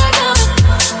rules, I count him.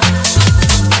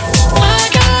 I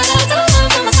gotta do them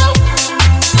for myself.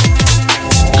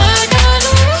 I got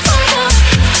no rules, I count him.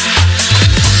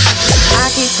 I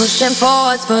keep pushing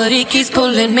forwards, but he keeps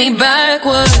pulling me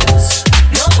backwards.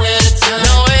 Nowhere to turn,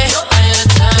 nowhere to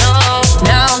turn. No.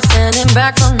 Now I'm standing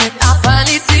back from it, I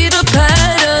finally see the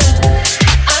pattern.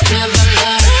 I never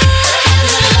learned.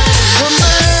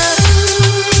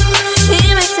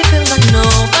 He makes it feel like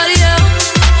nobody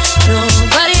else,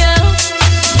 nobody else.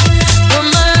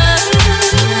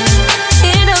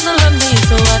 He doesn't love me,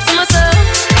 so I tell myself,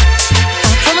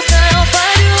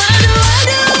 I do.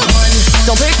 1,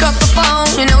 don't pick up the phone,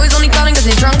 you know he's only calling cause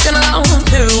he's drunk and alone.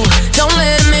 2, don't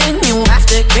let him in, you have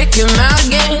to kick him out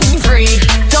again.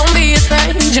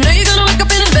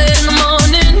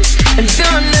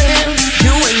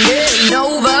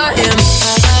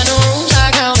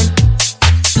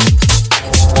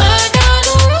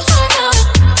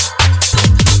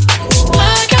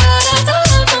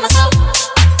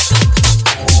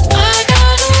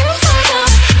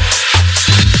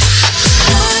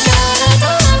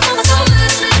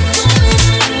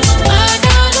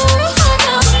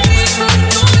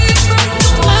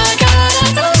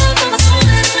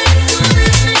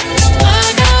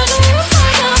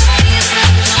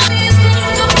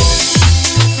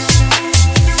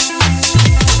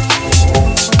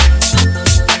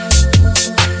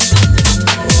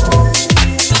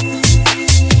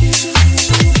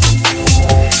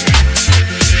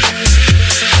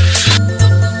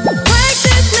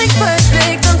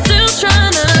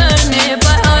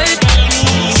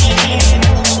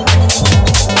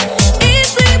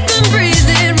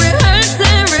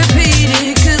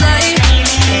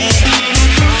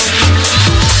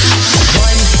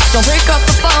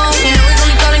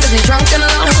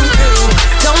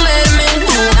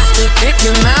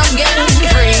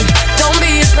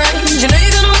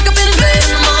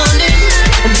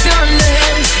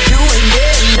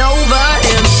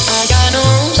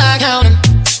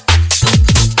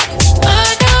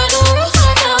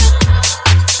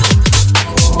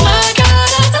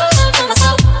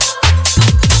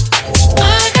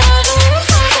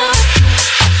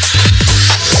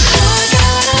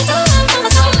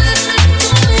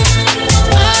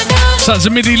 out to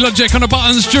MIDI Logic on the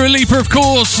buttons. Dua Lipa, of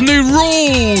course. New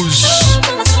Rules.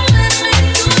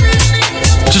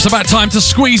 Just about time to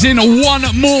squeeze in one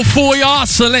more for ya,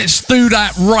 so let's do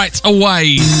that right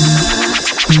away.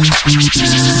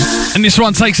 And this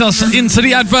one takes us into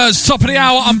the adverts. Top of the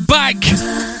hour, I'm back.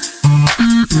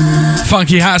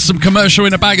 Funky has some commercial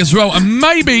in the bag as well, and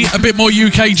maybe a bit more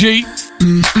UKG.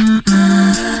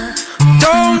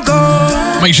 Don't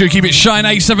go. Make sure you keep it Shine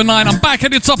 879. I'm back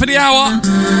at the top of the hour.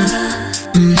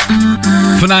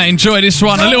 For now, enjoy this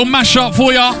one. A little mashup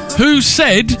for ya. Who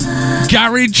said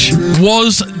garage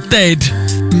was dead?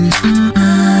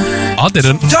 I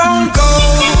didn't. Don't go.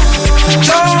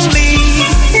 Don't leave.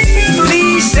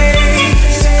 Please stay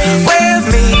with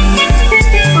me.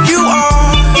 You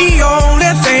are the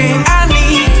only thing I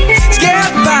need. Let's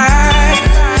get back.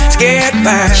 Let's get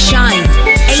back. Shine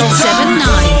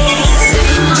 879.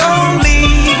 Don't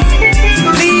leave.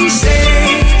 Please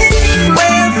stay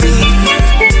with me.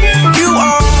 You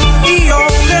are the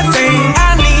only thing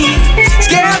I need. Let's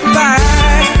get back.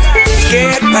 Let's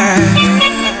get back.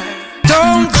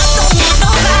 Don't go.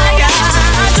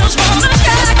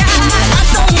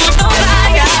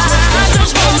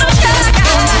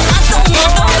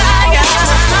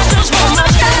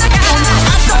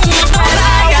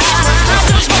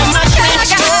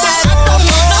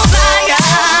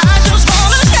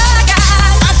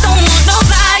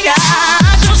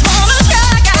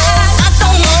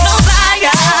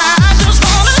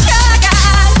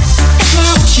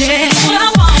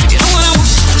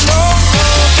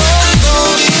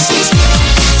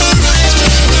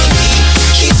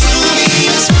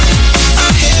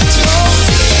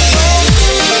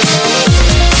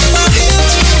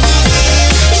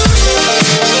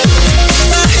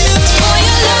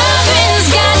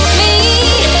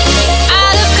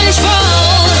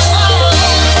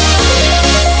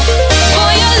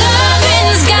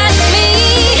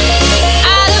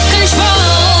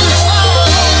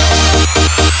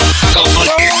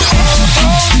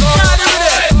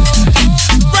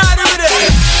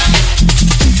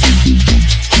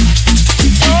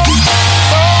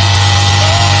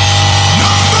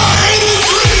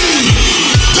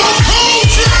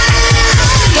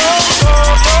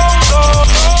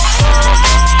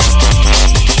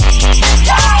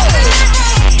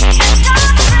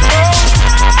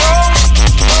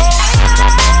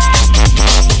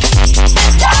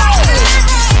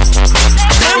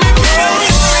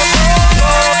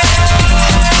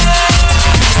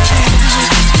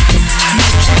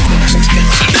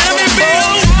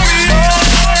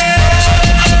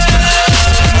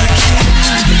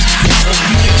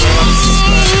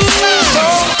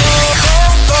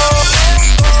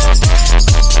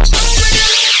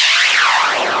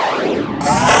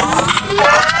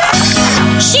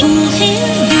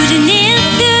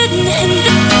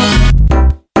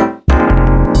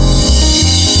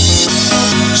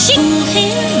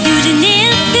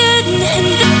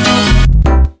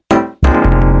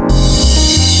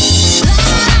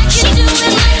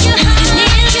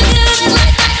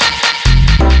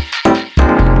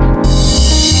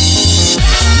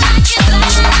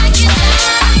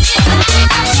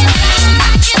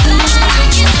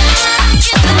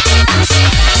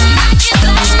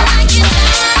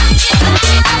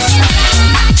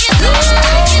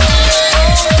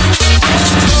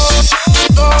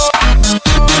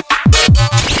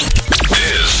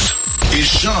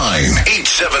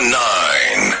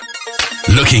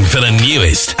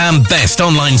 And best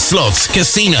online slots,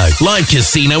 casino, live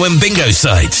casino and bingo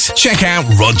sites. Check out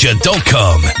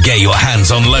Roger.com. Get your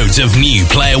hands on loads of new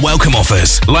player welcome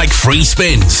offers like free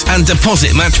spins and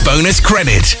deposit match bonus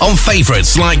credit on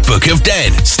favourites like Book of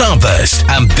Dead, Starburst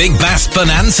and Big Bass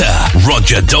Bonanza.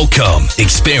 Roger.com.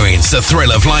 Experience the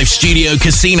thrill of live studio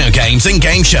casino games and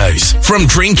game shows from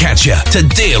Dreamcatcher to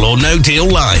Deal or No Deal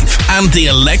Live and the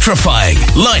electrifying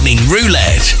Lightning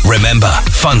Roulette. Remember,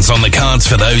 funds on the cards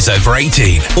for those over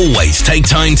 18. Always take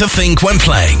time to think when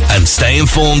playing and stay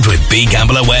informed with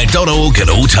BeGambleAware.org at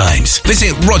all times.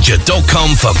 Visit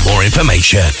Roger.com for more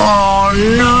information. Oh,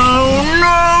 no.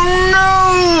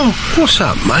 What's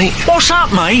up, mate? What's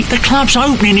up, mate? The club's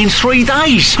opening in 3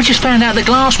 days. I just found out the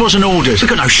glass wasn't ordered. We've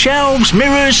got no shelves,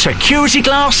 mirrors, security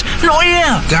glass. Not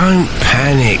here. Don't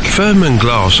panic. Furman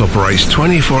Glass operates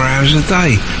 24 hours a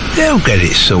day. They'll get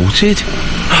it sorted.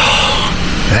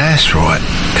 That's right.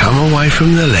 Come away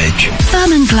from the ledge.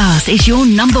 Furman Glass is your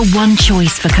 #1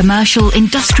 choice for commercial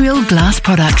industrial glass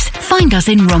products. Find us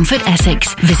in Romford,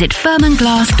 Essex. Visit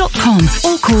furmanglass.com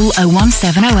or call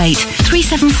 01708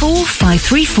 374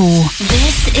 534.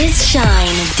 This is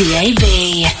Shine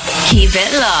DAB. Keep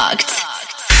it locked.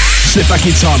 Slip Back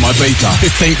in Time, Ibiza,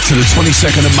 15th to the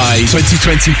 22nd of May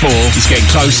 2024 is getting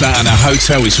closer and our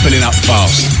hotel is filling up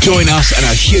fast. Join us and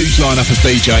our huge lineup of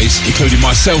DJs, including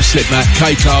myself, Slipmatt,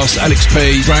 K-Class, Alex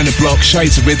P, Brandon Block,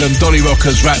 Shades of Rhythm, Dolly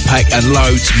Rockers, Rat Pack and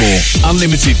loads more.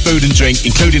 Unlimited food and drink,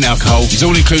 including alcohol, is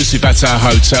all inclusive at our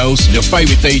hotels. Your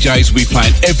favourite DJs will be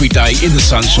playing every day in the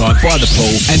sunshine, by the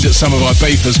pool and at some of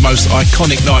Ibiza's most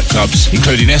iconic nightclubs,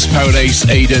 including S Paradise,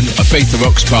 Eden, Ibiza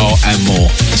Rocks Bar and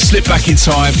more. Slip Back in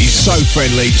Time is so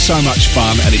friendly, so much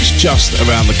fun and it's just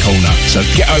around the corner. So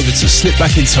get over to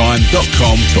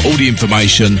slipbackintime.com for all the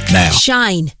information now.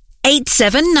 Shine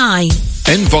 879.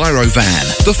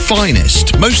 Envirovan, the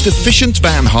finest, most efficient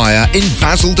van hire in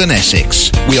Basildon,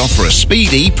 Essex. We offer a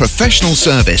speedy, professional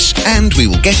service and we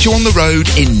will get you on the road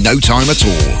in no time at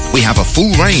all. We have a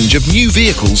full range of new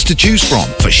vehicles to choose from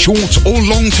for short or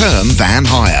long-term van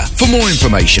hire. For more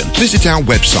information, visit our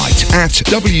website at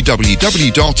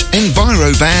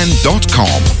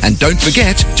www.envirovan.com and don't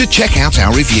forget to check out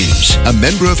our reviews. A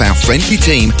member of our friendly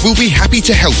team will be happy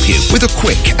to help you with a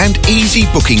quick and easy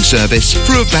booking service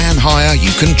for a van hire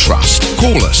you can trust.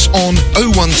 Call us on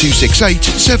 01268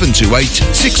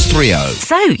 728 630.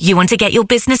 So, you want to get your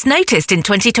business noticed in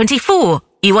 2024?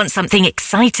 You want something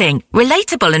exciting,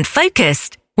 relatable and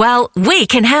focused? Well, we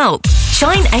can help.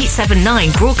 Shine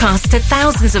 879 broadcasts to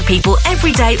thousands of people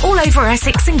every day all over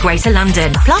Essex and Greater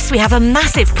London. Plus, we have a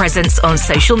massive presence on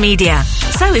social media.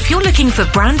 So if you're looking for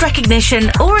brand recognition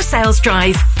or a sales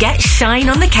drive, get Shine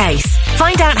on the case.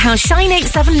 Find out how Shine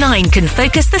 879 can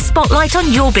focus the spotlight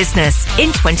on your business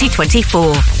in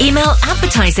 2024. Email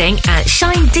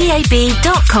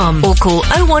advertising@shinedab.com or call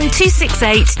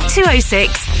 01268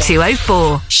 206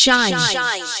 204. Shine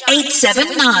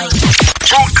 879.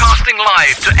 Broadcasting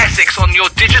live to Essex on your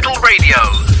digital radio.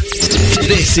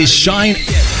 This is Shine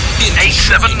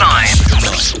 879.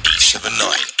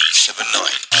 879.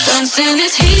 Dancing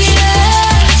is here.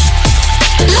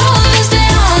 Love is the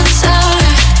answer.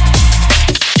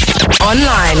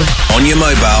 Online, on your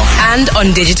mobile, and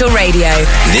on digital radio.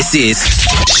 This is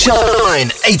Shine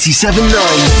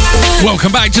 87.9.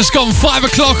 Welcome back. Just gone 5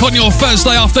 o'clock on your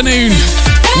Thursday afternoon.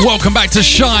 Welcome back to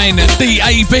Shine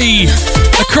DAB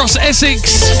across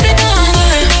Essex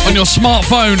on your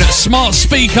smartphone, smart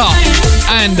speaker,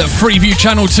 and Freeview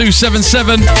channel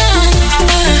 277.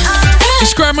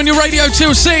 It's Graham on your radio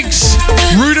till 6.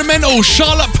 Rudimental,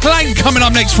 Charlotte Plank coming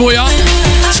up next for you.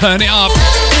 Turn it up.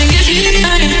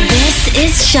 This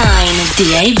is Shine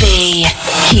DAB.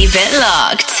 Keep it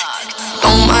locked.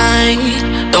 Don't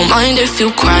mind if you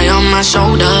cry on my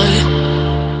shoulder.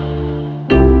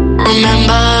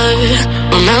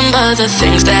 Remember the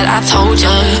things that I told you.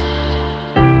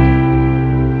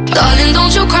 Darling,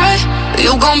 don't you cry,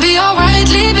 you gon' be alright.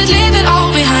 Leave it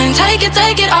all behind. Take it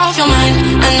off your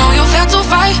mind. I know you felt to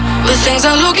fight, but things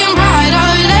are looking brighter.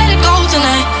 Let it go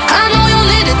tonight. I know you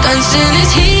need it. Dancing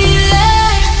is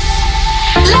healing.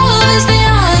 Love is the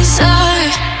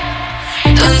answer.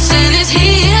 Dancing is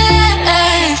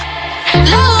healing.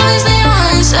 Love is the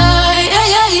answer. Yeah.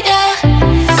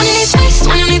 When you need space,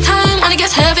 when you need time, when it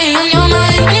gets heavy on your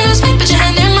mind, when you lose faith, put your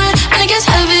hand in mine. When it gets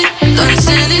heavy,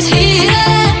 dancing is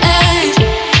healing.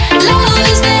 Love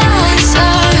is the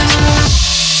answer.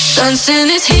 Dancing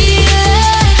is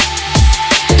healing.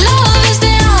 Love is the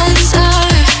answer.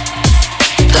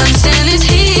 Dancing is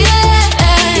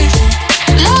healing.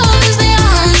 Love is the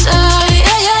answer.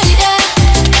 Yeah.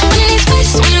 When you need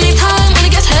space, when you need time, when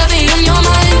it gets heavy on your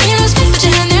mind, when you lose faith, put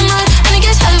your hand in mine. When it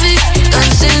gets heavy,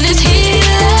 dancing is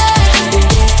healing.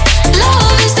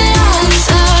 Love is the answer.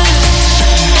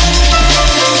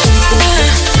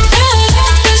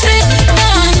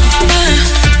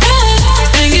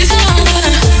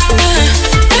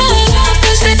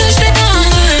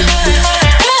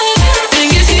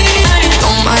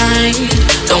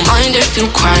 Don't mind if you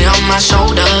cry on my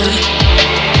shoulder.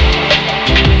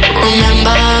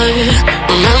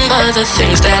 Remember the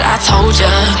things that I told you.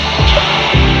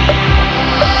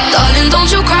 Darling,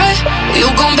 don't you cry,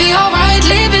 you gon' be alright.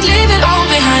 Leave it all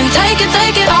behind. Take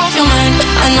it off your mind.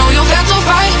 I know you felt to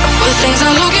fight, but things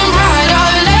are looking brighter.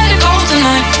 Let it go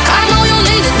tonight. I know you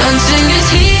need it. Dancing is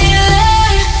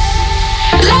healing.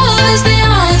 Love is the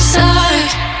answer.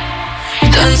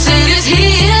 Dancing is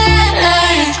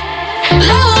healing.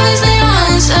 Love is the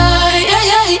answer. Yeah.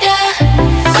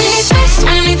 When you need space,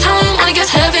 when you need time, when it gets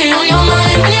heavy on your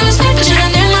mind, when you lose faith, put your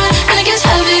hand in mine. When it gets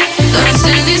heavy,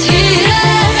 dancing is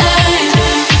healing.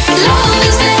 Love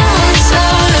is the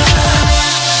answer.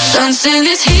 Dancing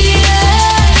is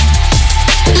healing.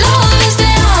 Love is the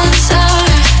answer.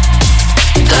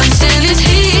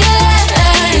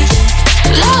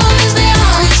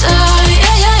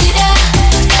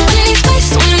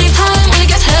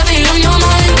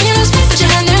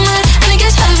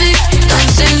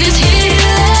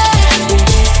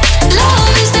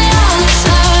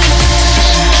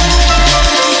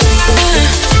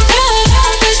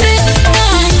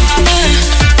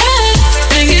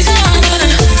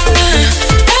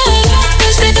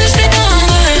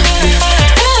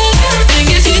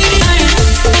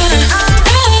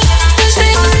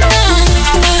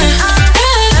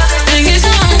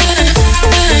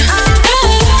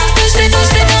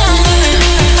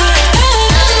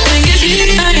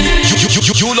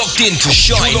 into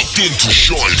Shine. You're locked into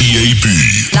Shine DAB.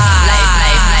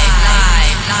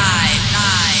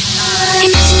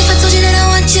 Imagine if I told you that I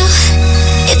want you.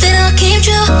 If it all came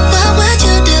true, what would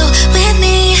you do with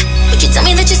me? Would you tell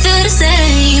me that you feel the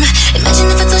same?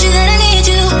 Imagine if I told you that I need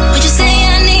you. Would you say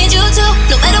I need you too?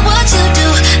 No matter what you do,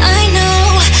 I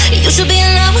know you should be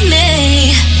in love with me.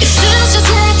 It feels just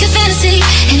like a fantasy,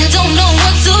 and I don't know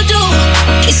what to do.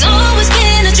 It's always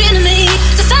been a dream to me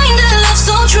to find a love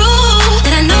so true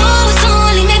that I know it's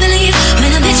only make-believe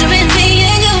when I'm picturing me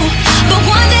and you. But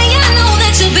one day I know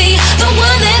that you'll be the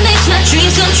one that makes my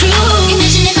dreams come true.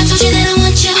 Imagine if I told you that I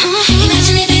want you.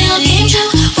 Imagine if it all came true.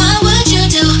 What would you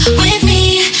do with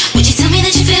me? Would you tell me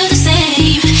that you feel the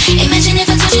same? Imagine if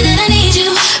I told you that I need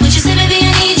you. Would you say, baby,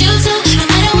 I need you too? No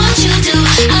matter what you do,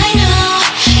 I know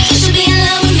you should be in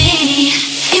love with me.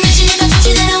 Imagine if I told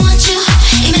you that I want you.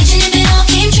 Imagine if it all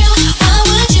came true. What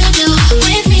would you do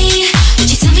with me? Would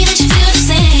you tell me that you feel the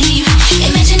same?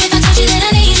 Imagine if I told you that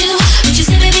I need you. Would you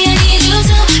say, baby, I need you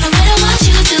too? No matter what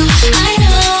you do, I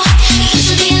know you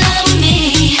should be in love with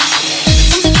me.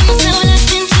 Sometimes I get myself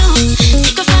lost into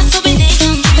secret thoughts hoping they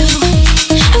come true.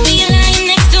 I feel you lying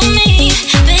next to me,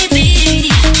 baby.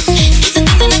 These are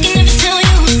things that I can never tell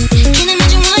you. Can't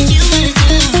imagine what you would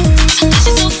do. 'Cause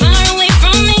you're so far away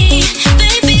from me,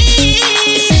 baby.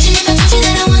 Imagine if I told you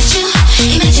that I want you.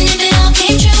 Imagine if it all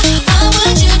came true. What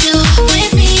would you do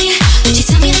with me? Would you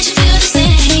tell me that you feel the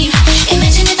same?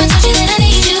 Imagine if I told you that I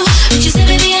need you. Would you say,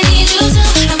 baby, I need you too?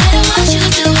 No matter what you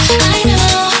do, I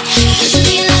know you should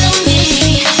be in love with me.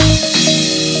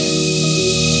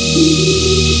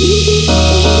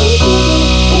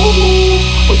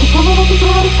 Would you tell me that you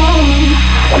feel the same?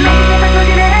 Imagine if I told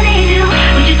you that I need you.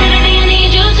 Would you say, baby, I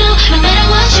need you too? No matter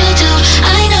what you do,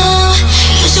 I know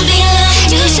you should be in love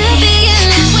with me. You should be in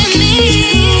love with me.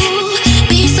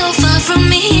 Be so far from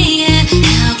me, yeah.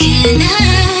 How can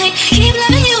I keep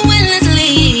loving you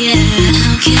endlessly, yeah?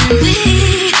 How can we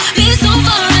be so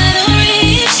far out of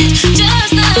reach?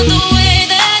 Just not the way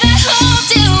that I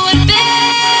hoped it would be.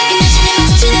 Imagine if I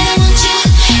told you that I want you.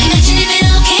 Imagine if it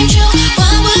all came true.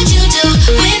 What would you do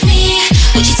with me?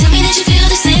 Would you tell me that you feel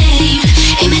the same?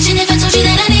 Imagine if I told you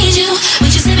that I need you.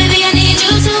 Would you say, baby, I need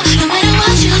you too? No matter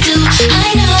what you do, I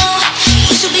know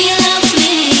you should be in love with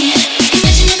me.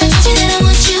 Imagine if I told you that I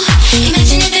want you.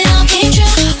 Imagine if it all came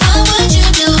true. What would you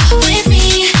do with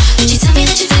me? Would you tell me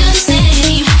that you feel the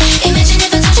same? Imagine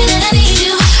if I told you that I need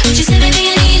you. Would you say, baby,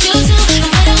 I need you too? No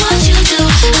matter what you do,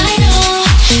 I know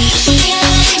you should be in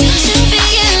love. You should be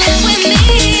in love with me.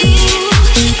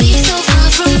 Be so far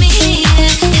from me,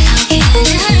 yeah. How can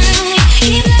I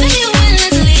keep loving you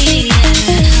endlessly, yeah?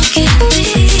 How can we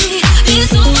be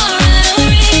so far out of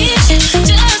reach?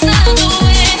 Just not the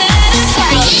way that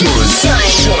I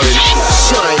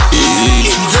Shine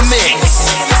in the mix.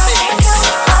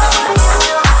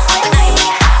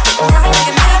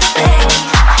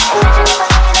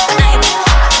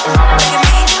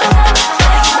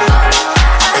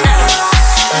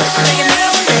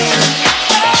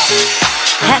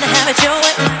 had to have it your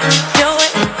way,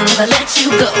 never let you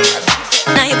go.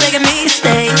 Now you're begging me to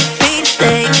stay,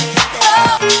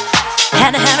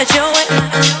 Had to have it your way,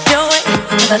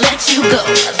 never let you go.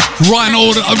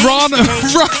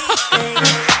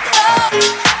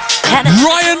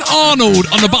 Ryan Arnold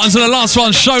on the buttons of the last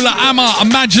one. Shola Amma,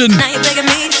 Imagine. Now you're begging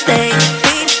me to stay,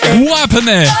 What happened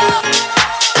there?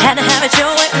 Had to have it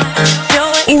your way.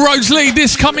 All roads lead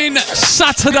this coming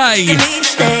Saturday.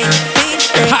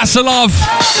 Hasselov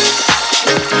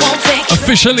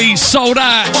officially sold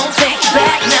out.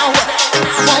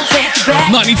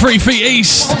 93 feet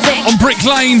east on Brick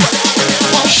Lane.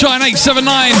 Shine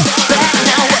 879.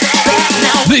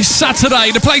 This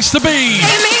Saturday, the place to be.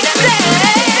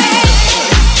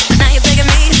 Now you're begging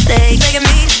me to stay, there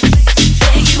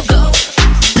you go.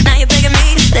 Now you're begging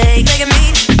me to stay, there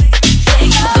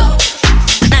you go.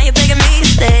 Now you're begging me to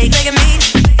stay, there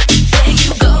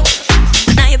you go.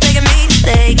 Now you're begging me to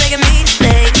stay,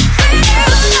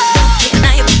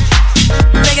 Now you're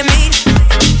begging me to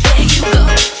stay, there you go.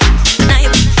 Now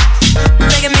you're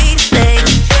begging me to stay,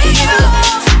 there you go.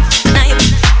 Now you're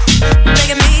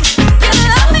begging me to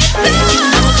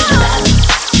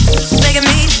begging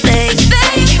me to stay,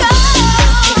 there you go.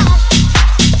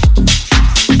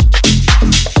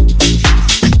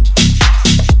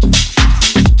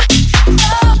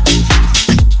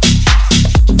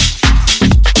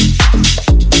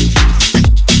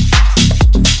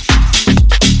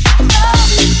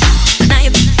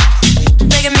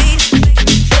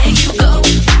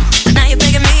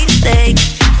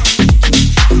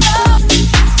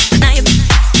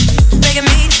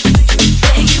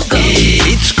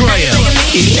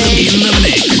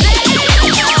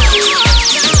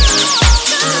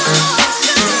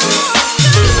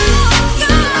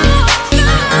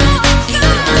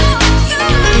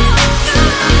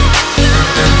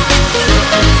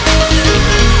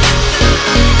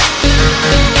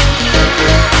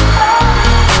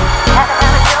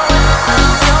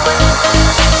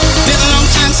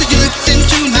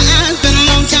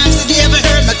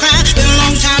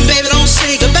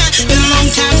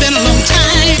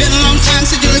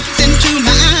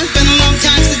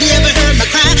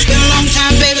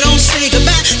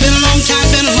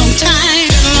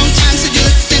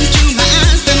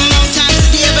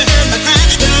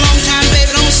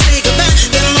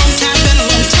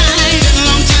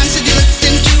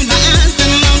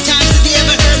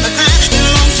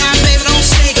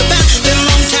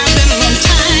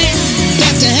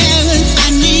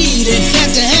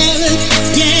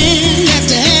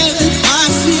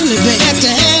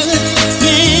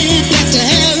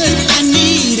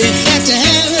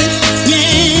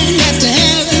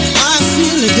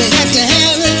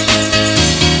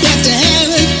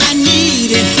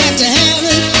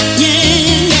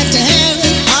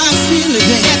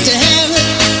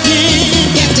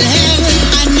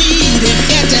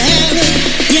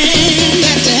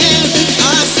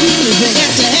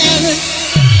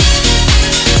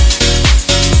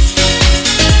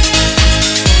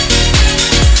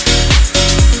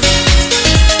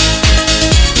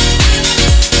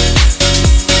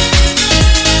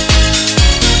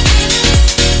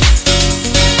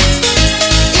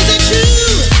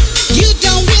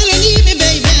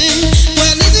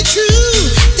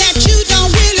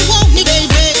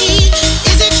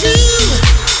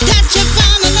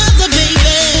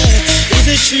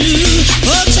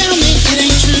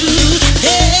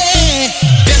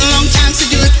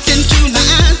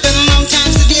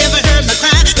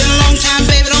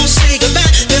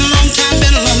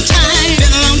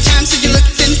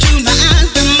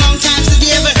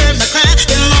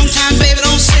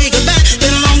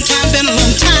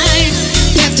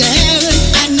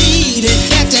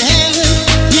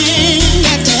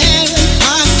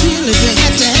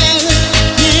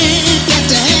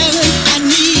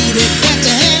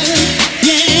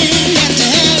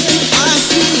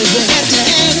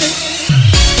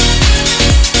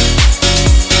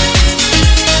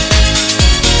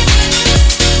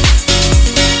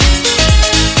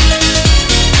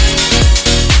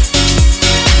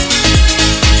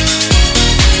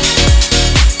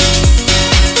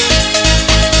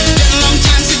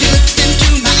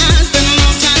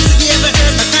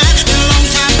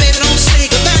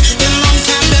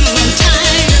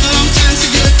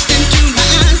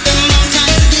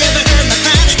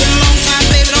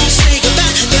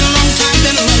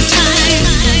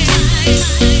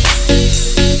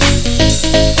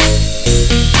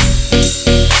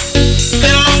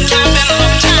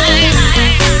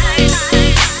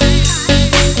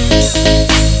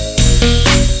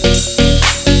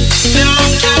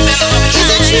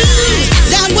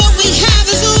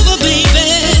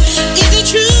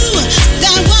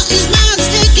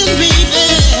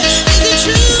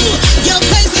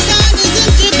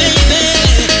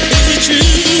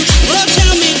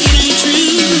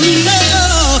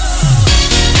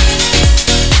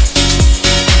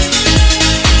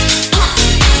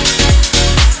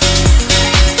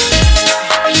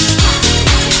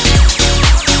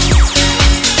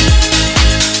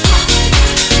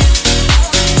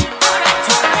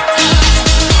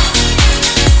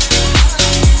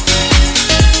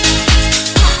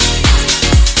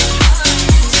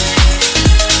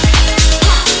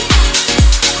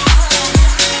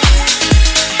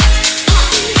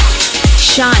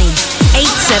 Shine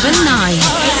 879.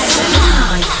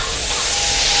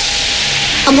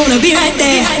 I'm gonna be right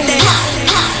there.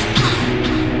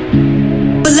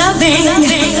 For loving.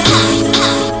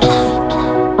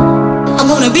 I'm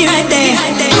gonna be right there.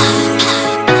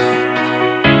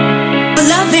 For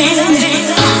loving.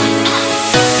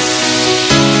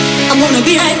 I'm gonna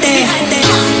be right there.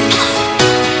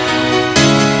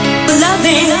 For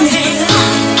loving.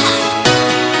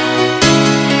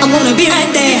 I'm gonna be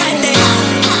right there.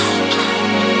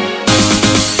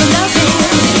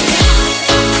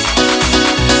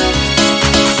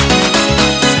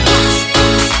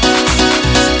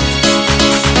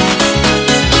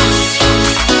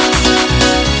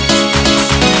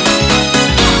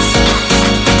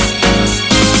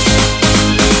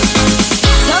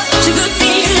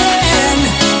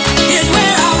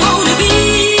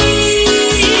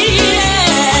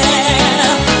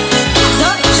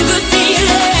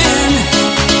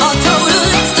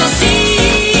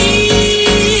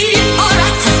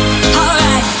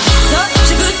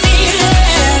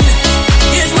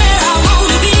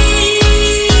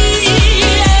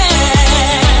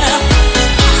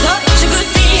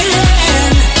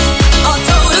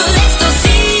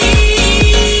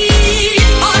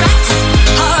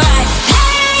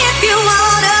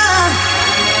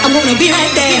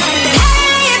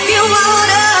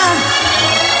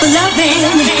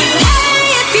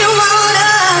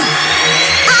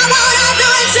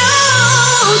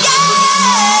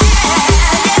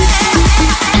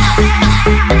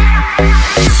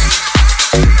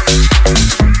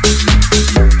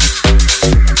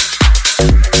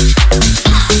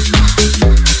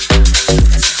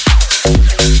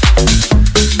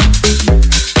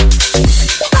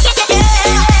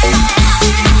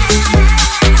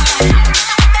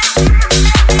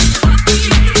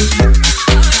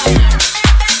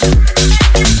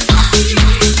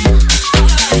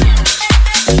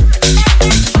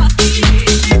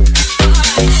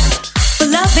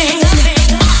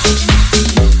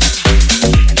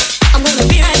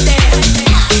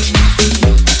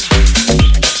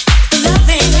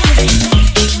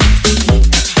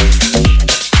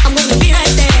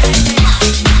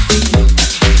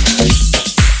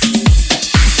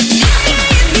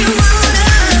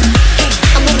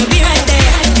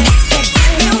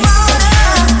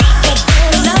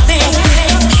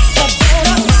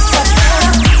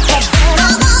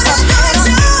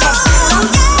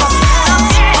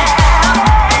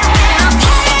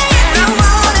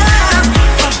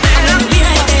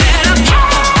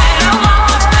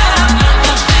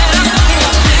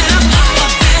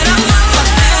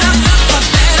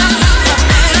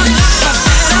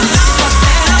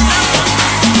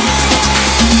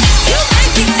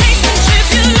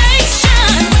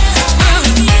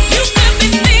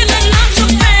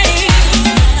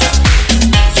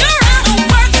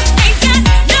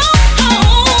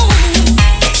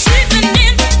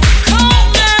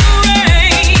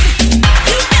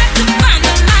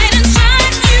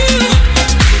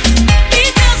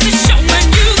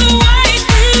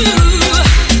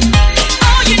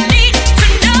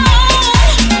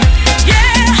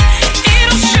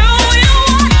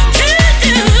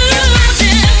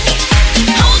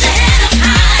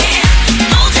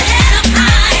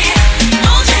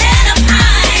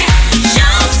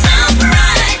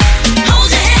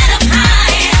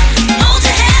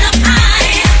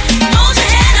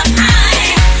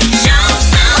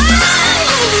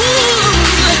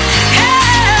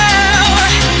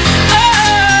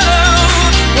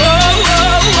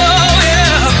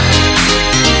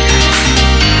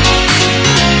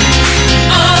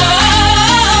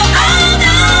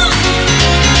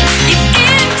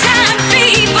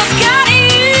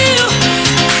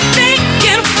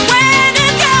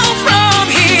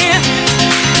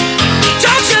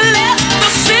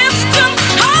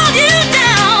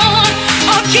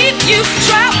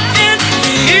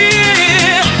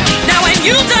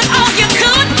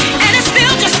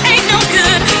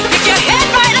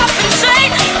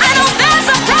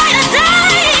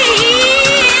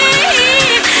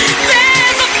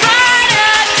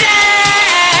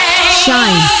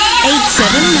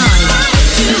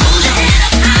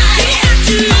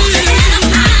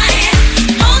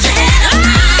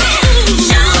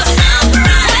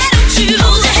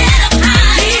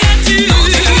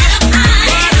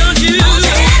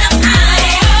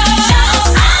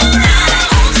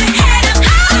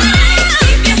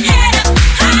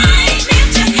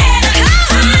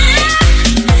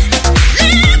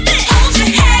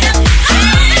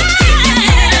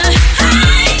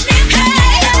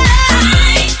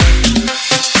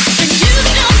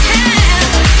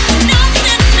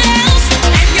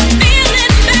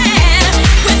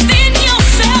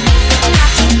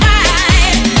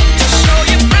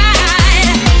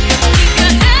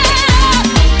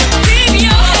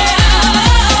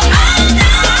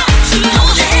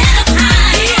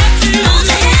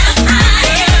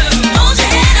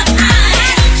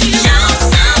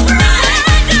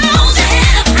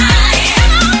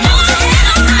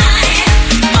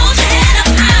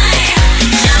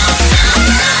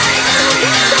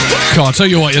 God, I'll tell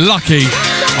you what, you're lucky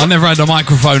I never had the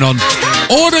microphone on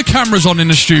or the cameras on in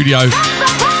the studio.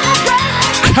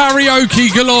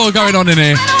 Karaoke galore going on in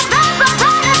here.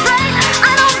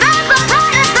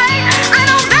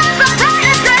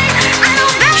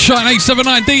 Shine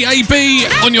 879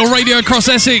 DAB on your radio across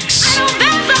Essex,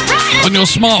 on your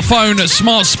smartphone,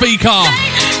 smart speaker.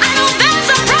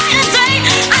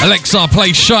 Alexa,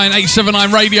 play Shine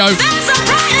 879 Radio.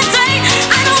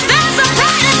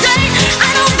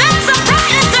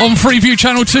 On Freeview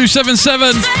Channel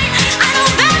 277.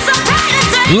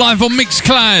 Live on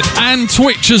Mixcloud and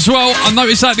Twitch as well. I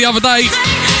noticed that the other day.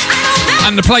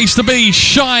 And the place to be,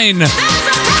 shine.dab.com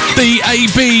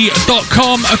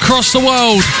across the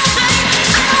world.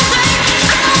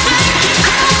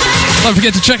 Don't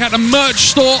forget to check out the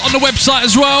merch store on the website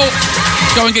as well.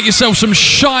 Go and get yourself some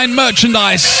Shine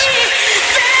merchandise.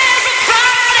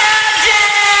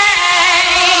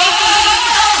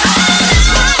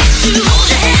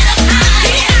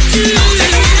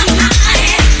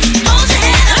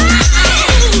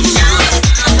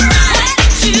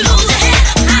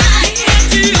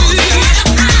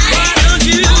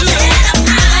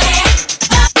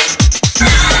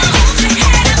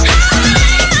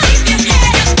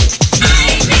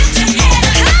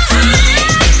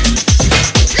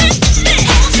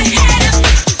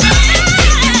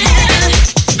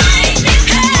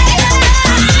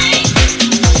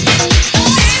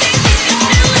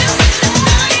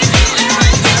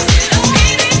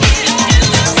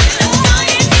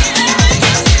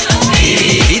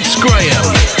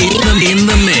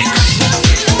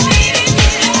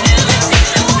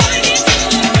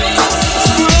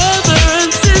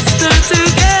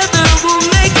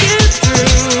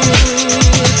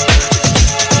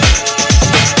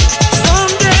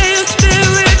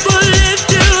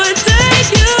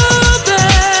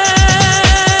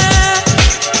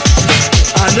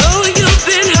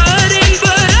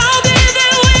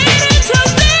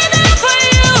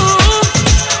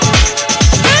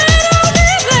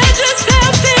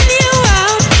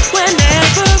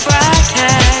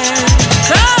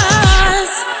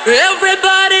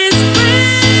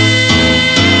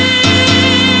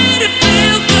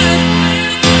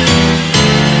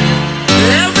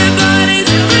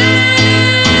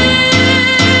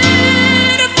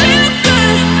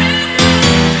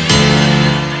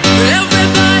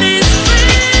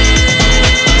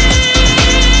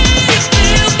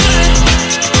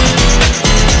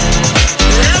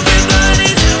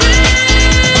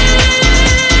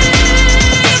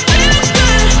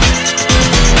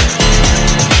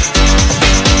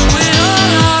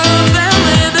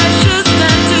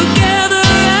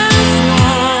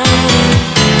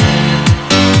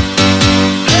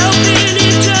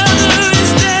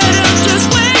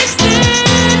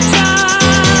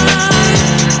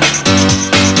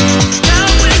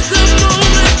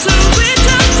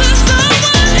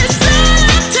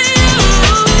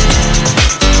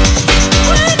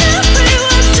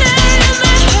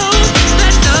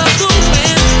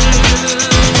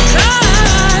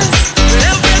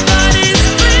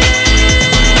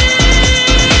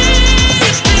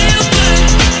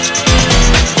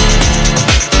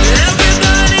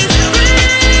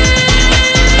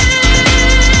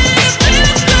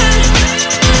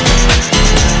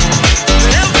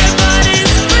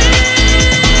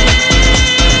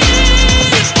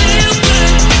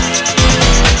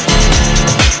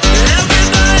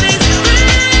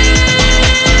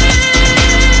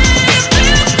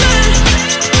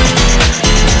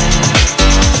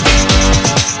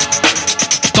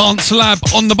 Dance Lab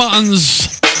on the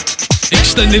buttons.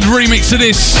 Extended remix of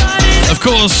this. Of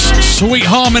course, Sweet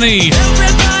Harmony.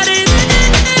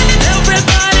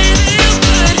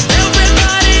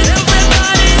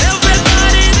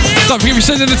 Don't forget you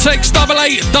sending a text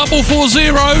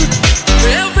 88440.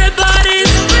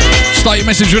 Start your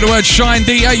message with the word Shine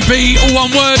DAB, all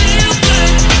one word.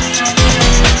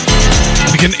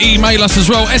 You can email us as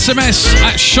well, SMS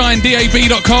at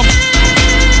shinedab.com.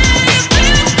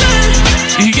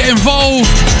 You can get involved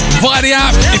via the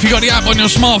app if you got the app on your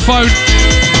smartphone.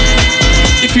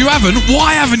 If you haven't,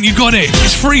 why haven't you got it?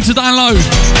 It's free to download.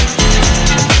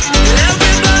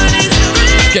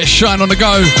 Get Shine on the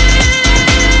go.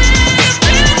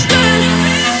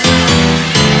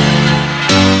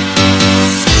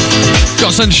 Got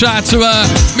to send a shout out to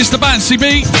Mr. Bancy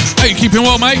B. How you keeping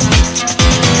well, mate?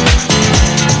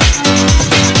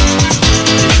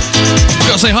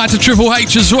 Got to say hi to Triple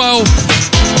H as well.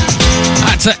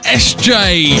 And to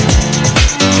SJ.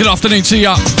 Good afternoon to you.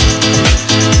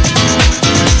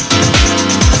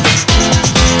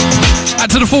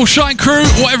 And to the full Shine crew,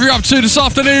 whatever you're up to this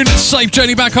afternoon, safe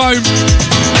journey back home.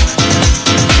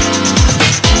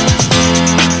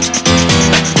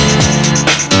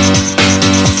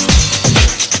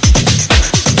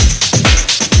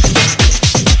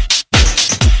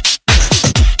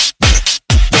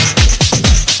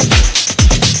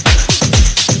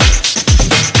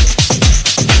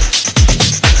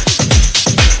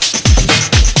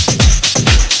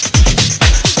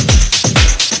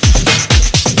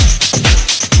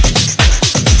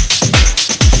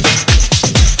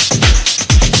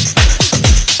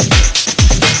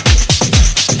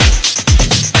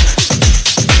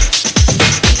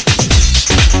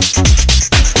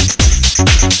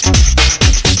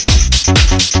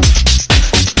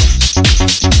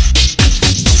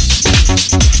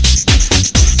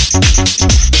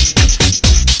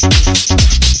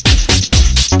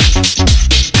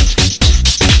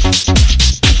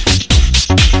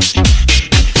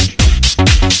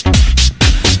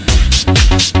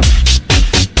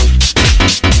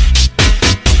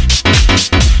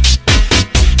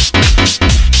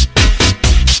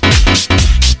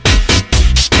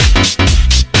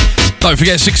 Don't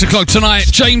forget, 6 o'clock tonight,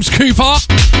 James Cooper.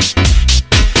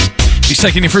 He's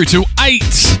taking you through to 8.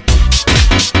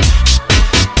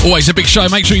 Always a big show.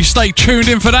 Make sure you stay tuned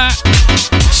in for that.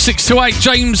 6 to 8,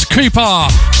 James Cooper.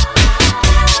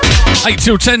 8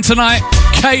 till 10 tonight,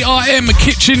 KRM,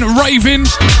 Kitchen Raving,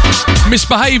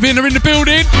 Misbehaving are in the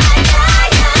building.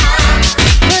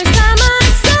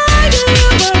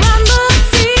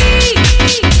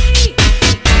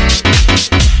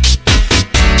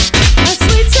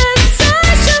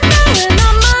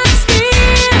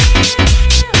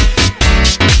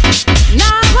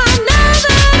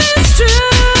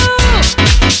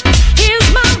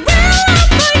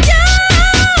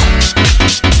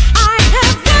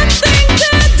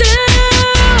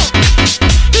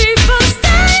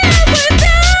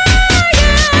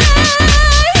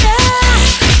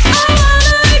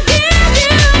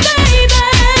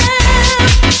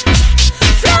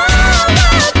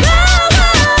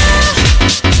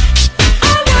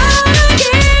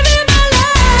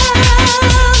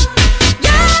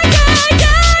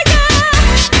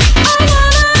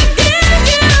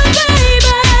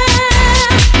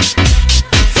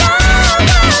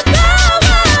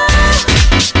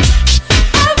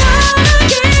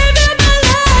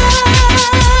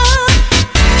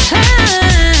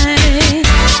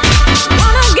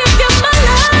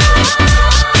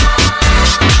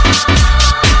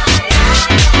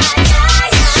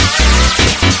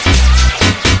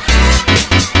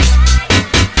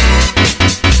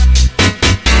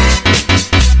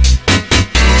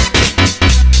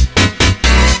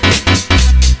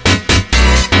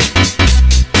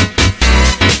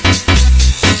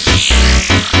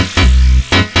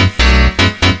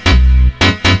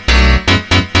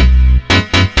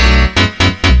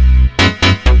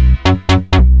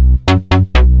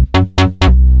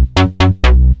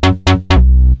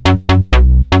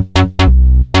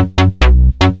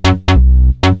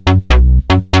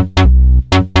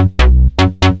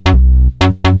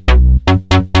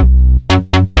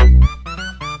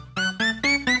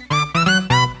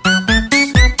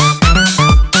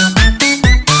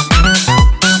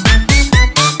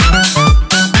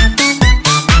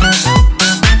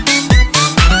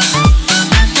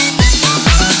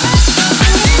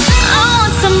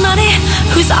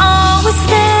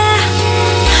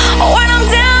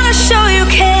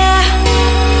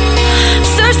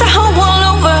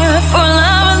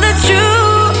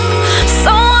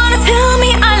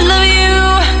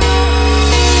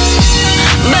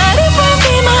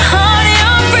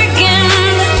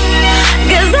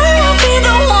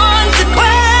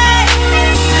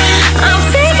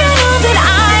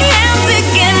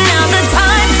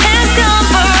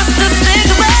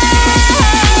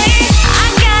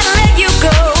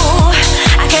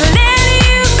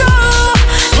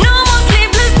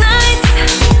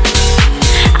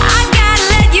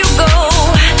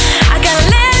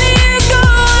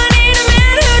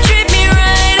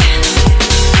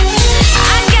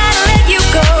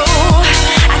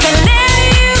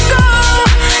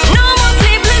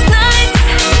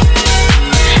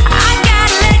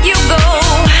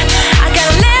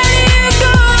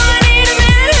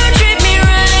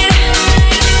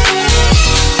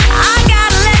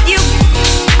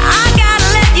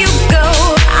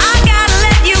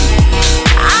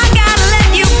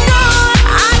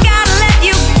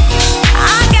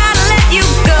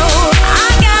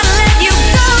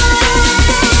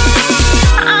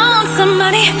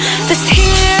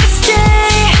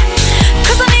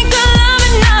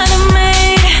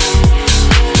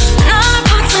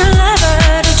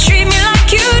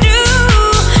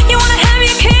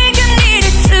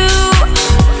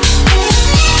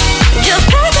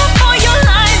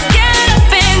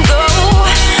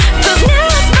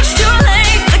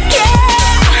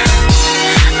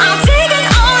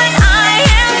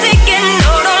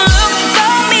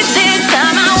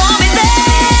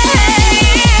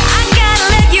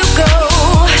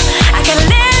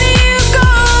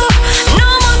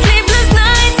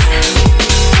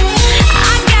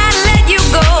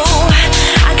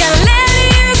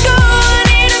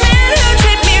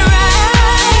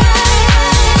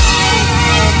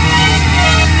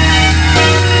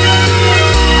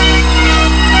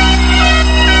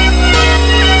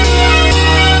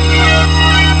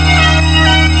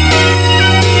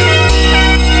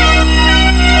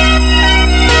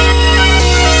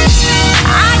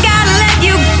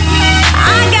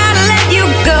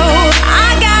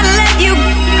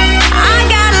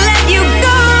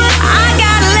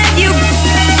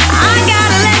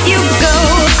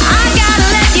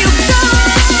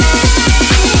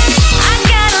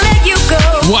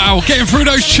 now. Getting through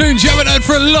those tunes you haven't heard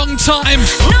for a long time.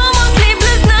 No more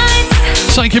sleepless nights.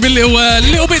 Something could be a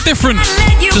little bit different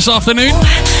this afternoon.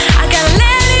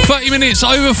 30 minutes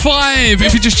over 5.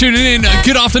 If you're just tuning in,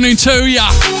 good afternoon to ya.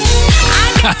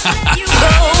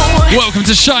 Welcome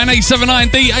to Shine 879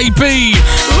 DAB.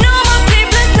 No more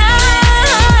sleepless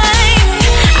nights.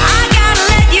 I gotta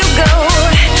let you go.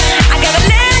 I gotta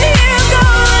let you go.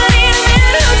 Need a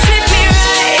man who treat me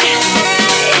right.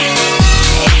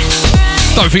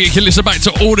 Don't forget you can listen back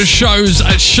to all the shows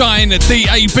at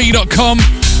shinedab.com.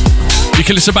 You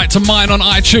can listen back to mine on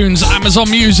iTunes, Amazon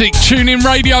Music, TuneIn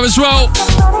Radio as well.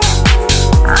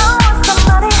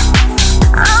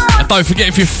 And don't forget,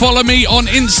 if you follow me on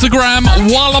Instagram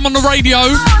while I'm on the radio,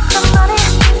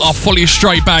 I'll follow you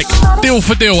straight back. Deal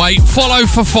for deal, eh? Follow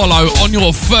for follow on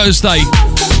your Thursday.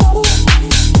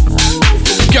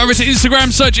 Go over to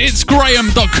Instagram, search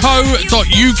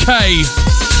itsgraham.co.uk.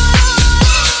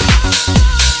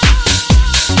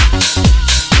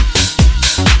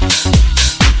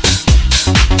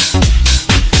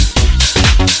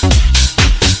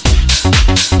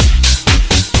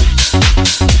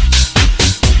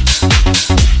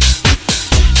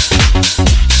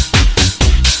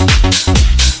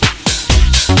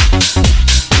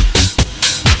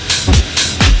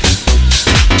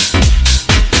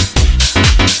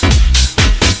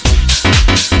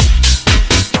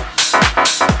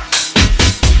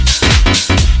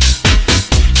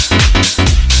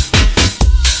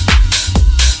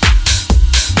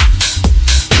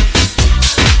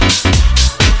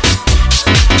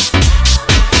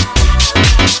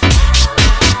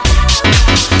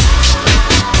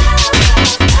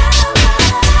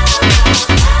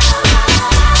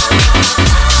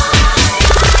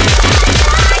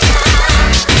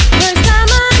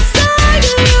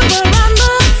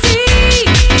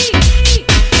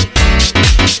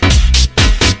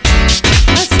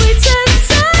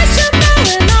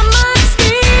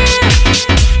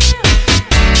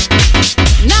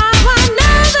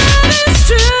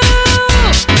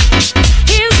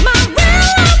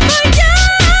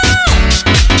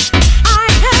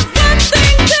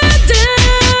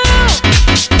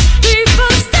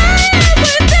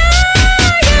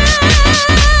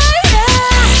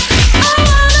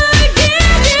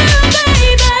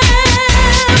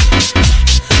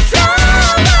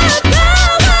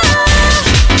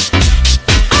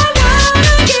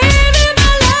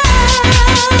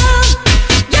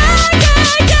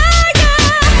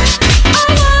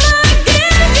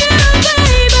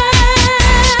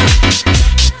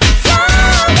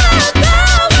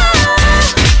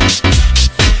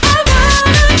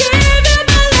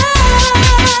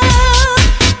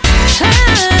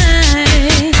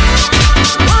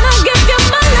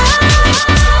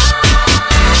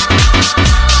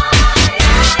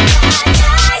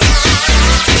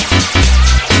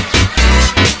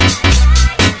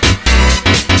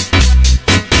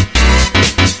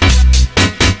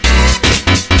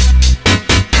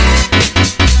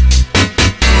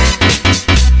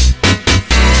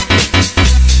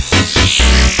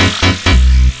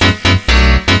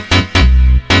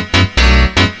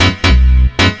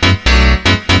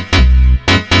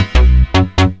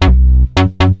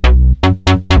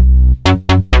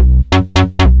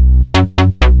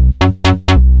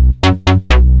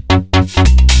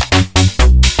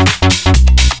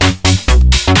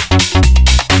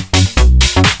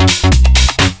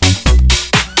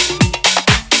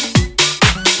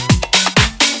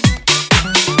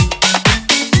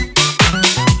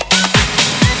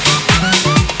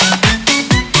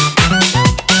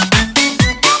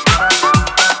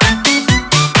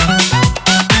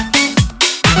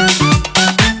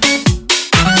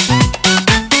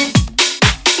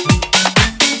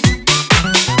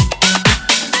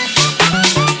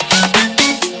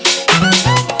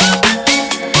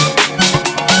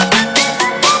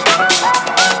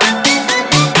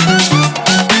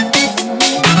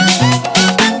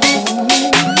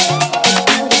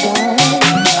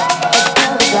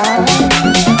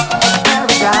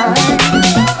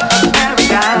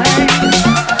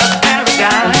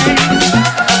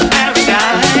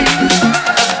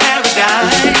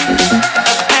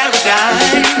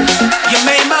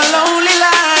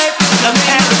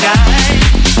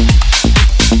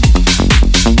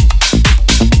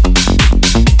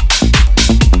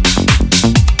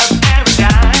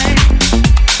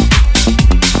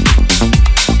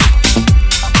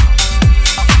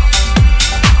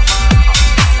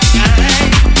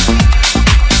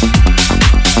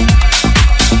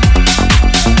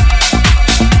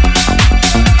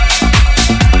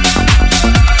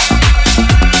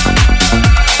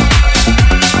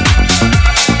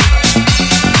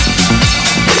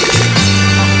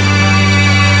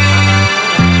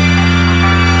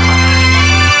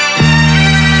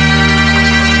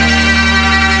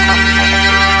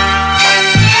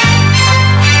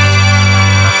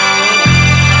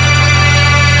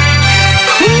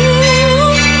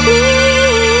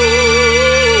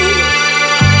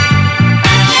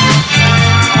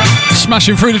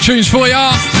 smashing through the tunes for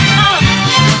ya.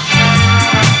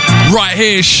 Right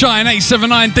here, Shine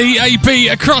 879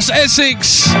 DAB across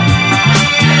Essex.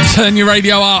 Turn your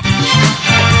radio up.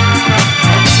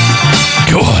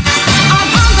 Go on.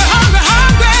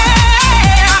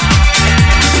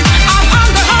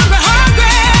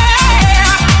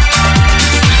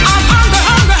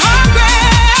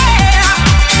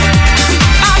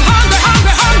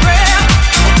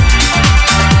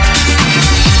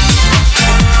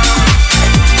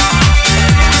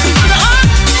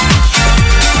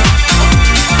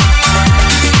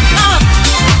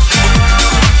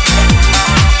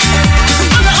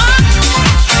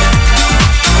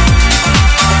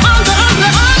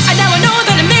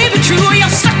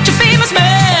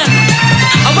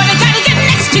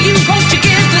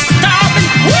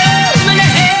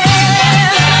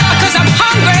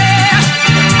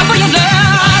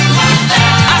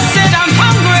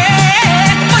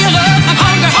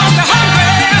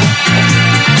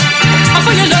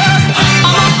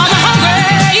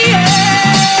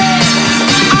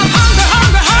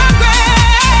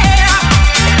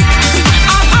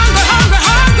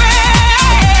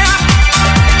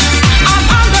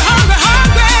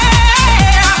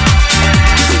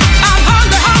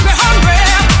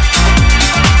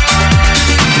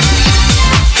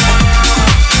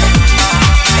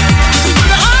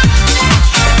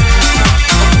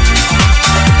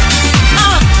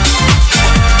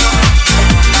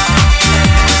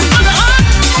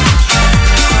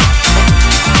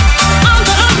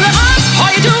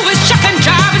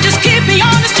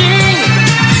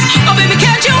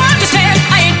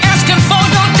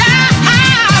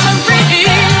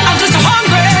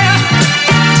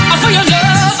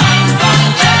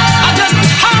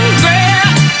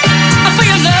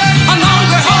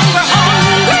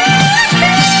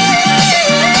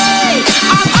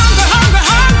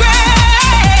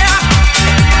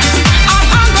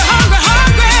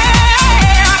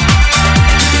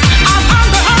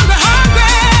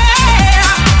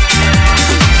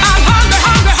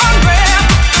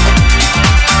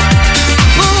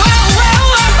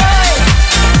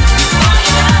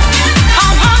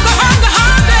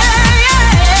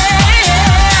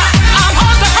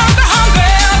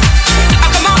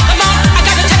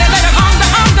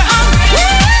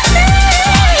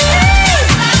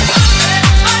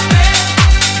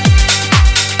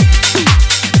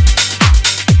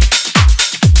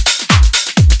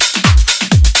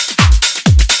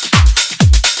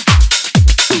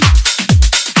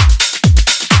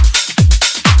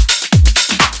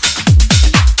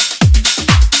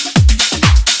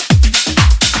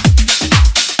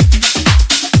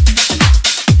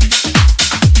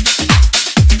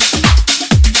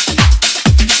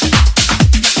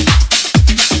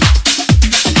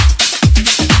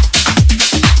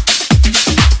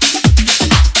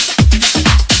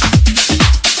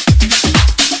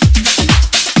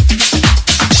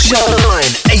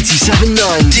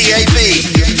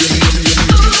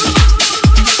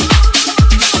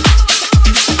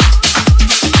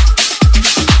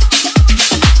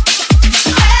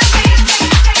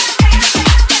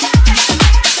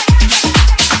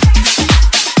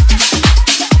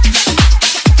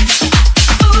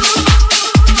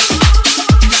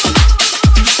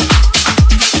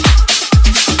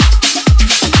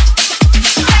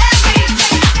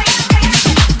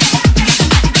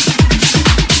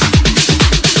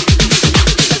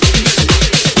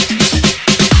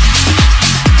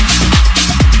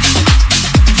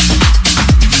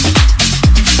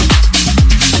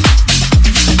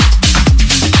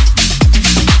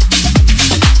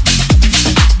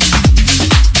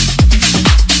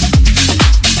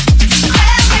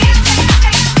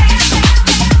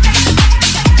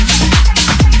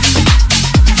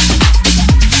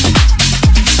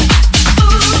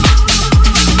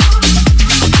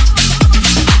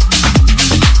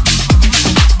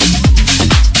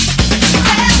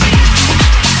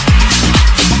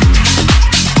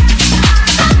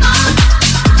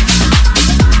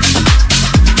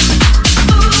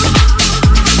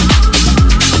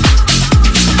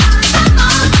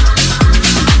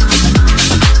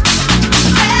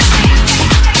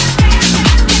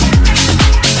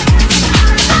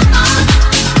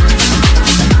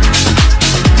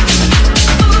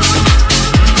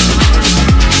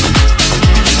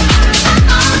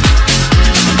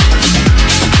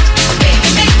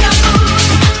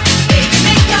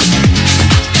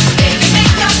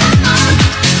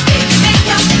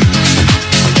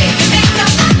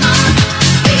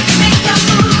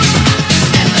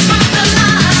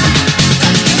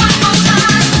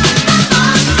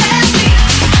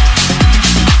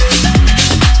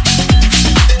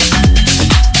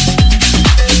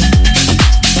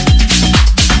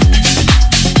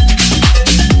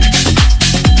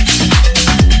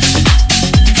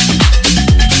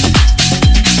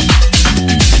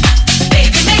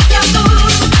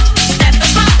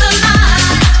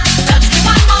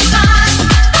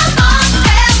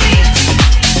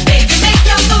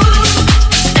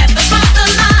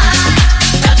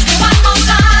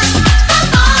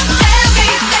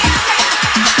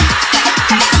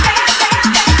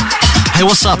 Hey,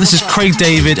 what's up? This is Craig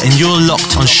David, and you're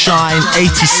locked on Shine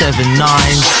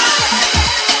 87.9.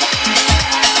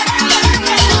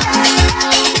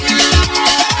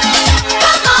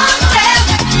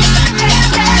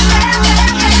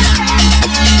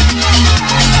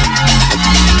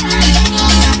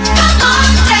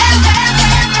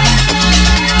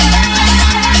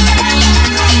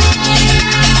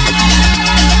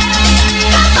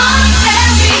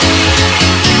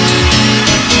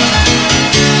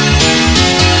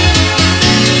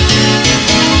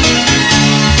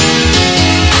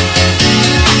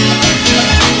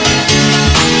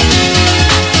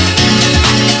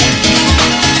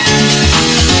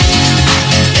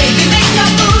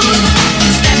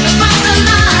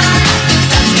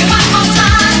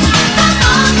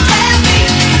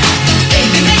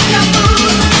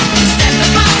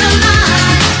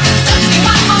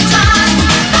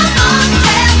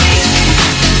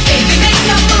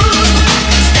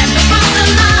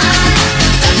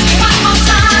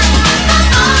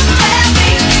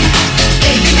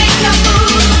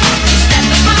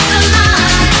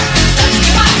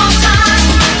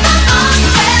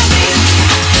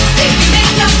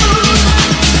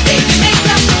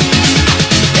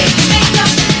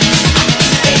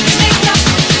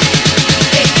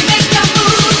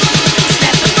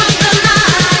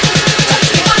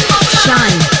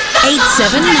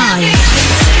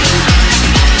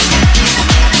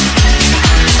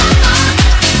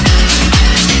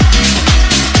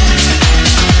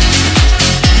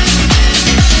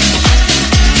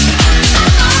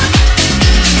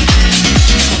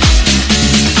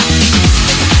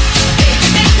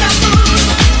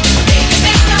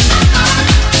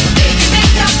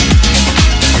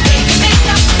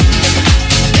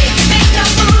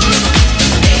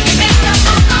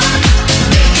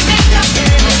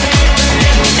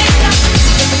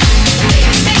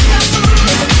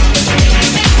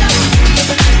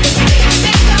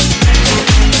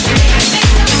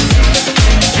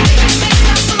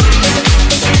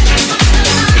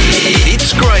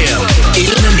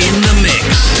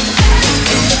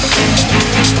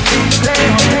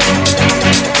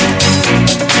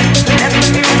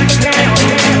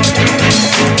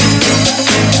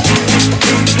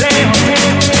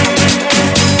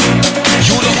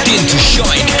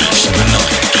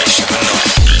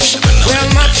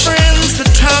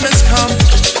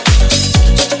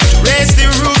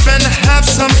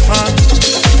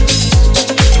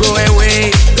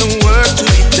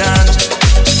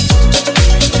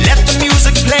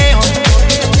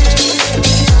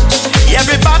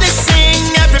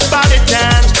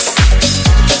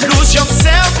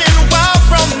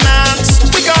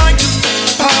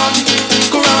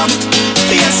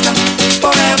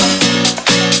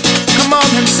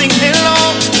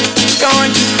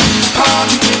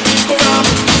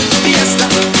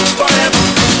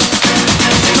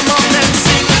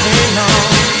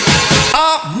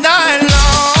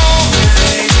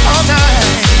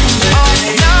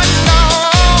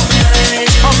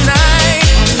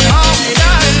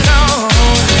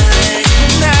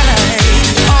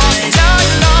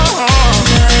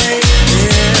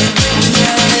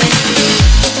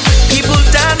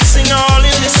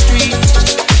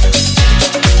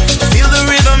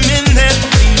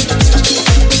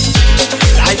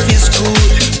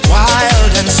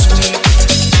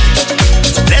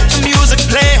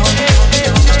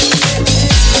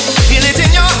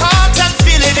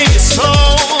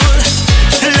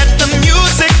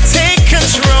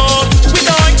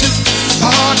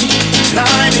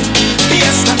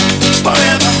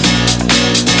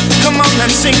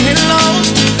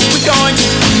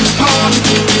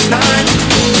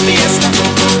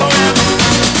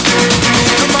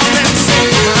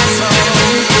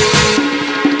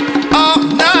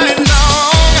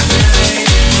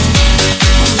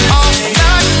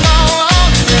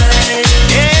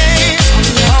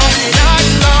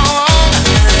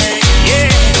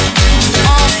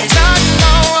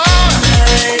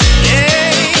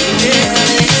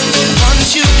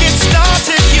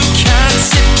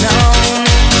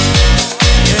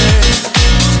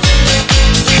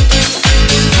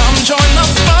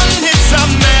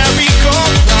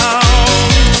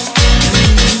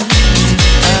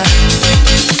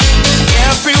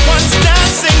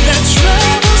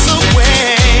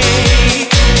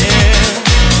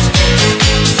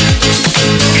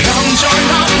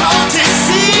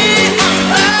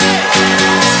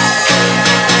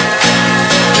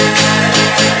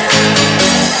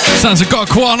 Sounds have got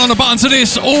Kwan on the button to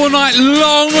this all night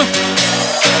long.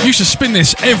 You should spin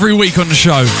this every week on the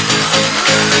show.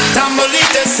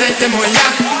 Tambolita set them all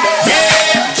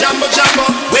yeah. Jumbo, jumbo,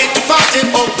 wait to party,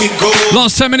 up we go.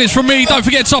 Last 10 minutes from me. Don't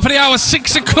forget, top of the hour,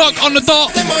 6 o'clock on the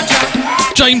dot.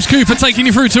 James Cooper taking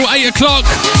you through till 8 o'clock.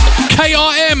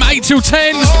 KRM 8 till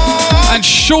 10. And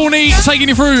Shawnee taking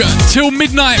you through till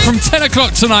midnight from 10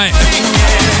 o'clock tonight.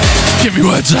 Give me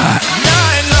words of that.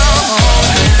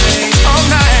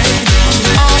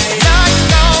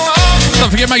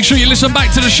 Don't forget, make sure you listen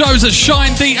back to the shows at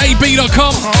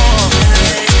shinedab.com.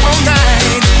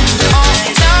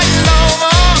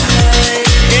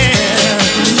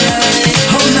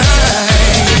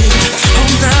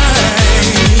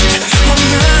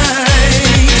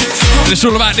 It's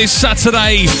all about this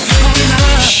Saturday.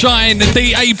 Shine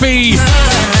DAB.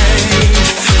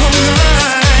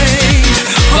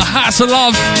 The House of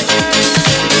Love.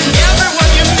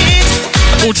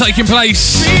 All taking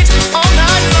place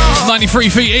 93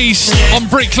 feet east on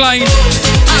Brick Lane.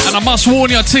 And I must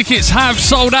warn you, tickets have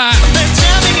sold out.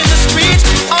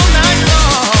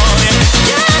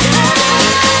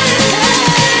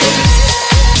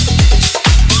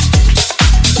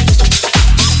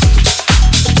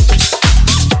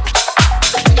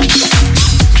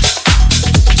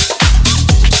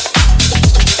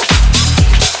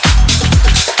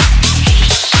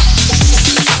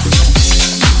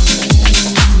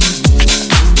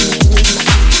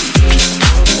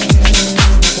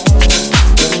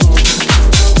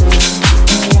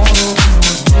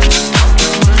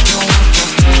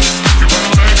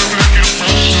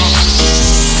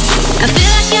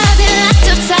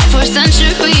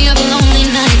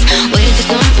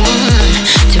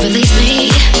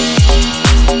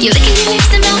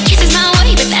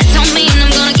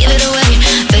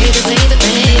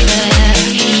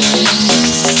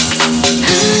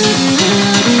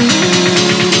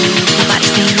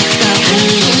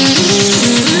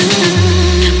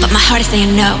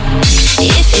 Saying no.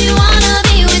 If you wanna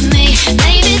be with me,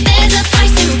 maybe there's a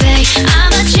price to pay.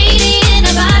 I'm a genie in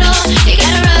a bottle. You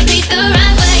gotta rub me the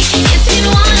right way. If you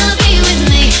wanna be with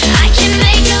me, I can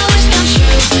make your wish come true.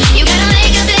 You gotta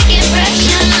make a big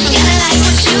impression. You gotta like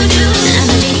what you do. I'm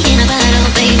a genie in a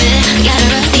bottle, baby. You gotta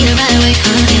rub me the right way,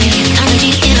 honey. I'm a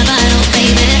genie in a bottle,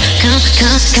 baby.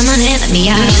 Come on in, let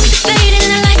me out. Music fading,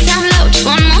 the lights down low. Just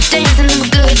one more dance and then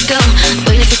we're good to go.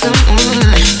 Waiting for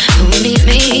someone who needs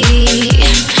me.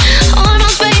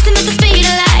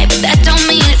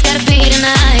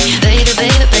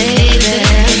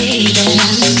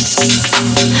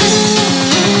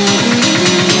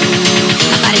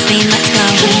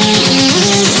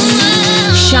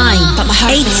 Shine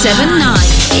 879.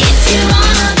 If you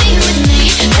wanna be with me,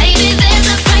 baby, there's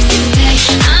a price to pay.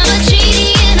 I'm a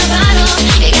genie in a bottle.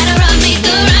 You gotta rub me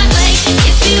the right way.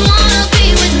 If you wanna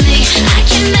be with me, I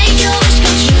can make your wish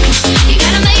come true. You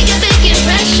gotta make a big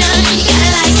impression. You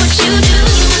gotta like what you do.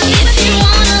 If you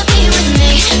wanna be with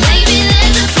me, baby,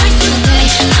 there's a price to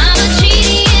pay. I'm a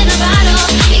genie in a bottle.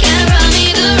 You gotta rub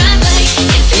me the right way.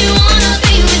 If you wanna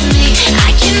be with me,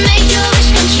 I can make your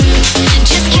wish come true.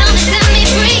 Just come and set me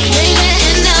free, baby,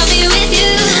 and I'll be with you.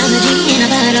 I'm a genie in a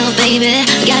bottle, baby.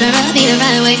 You gotta rub me the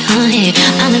right way, honey.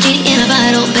 I'm a genie in a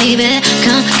bottle, baby.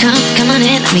 Come on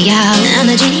in, let me out. I'm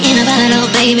a genie in a bottle,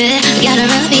 baby. You gotta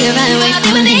rub me the right way,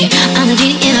 honey. I'm a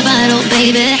genie in a bottle,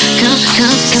 baby. Come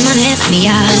on in, let me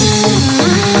out.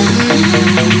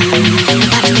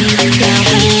 Nobody say let's go,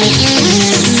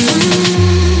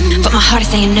 but my heart is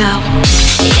saying no.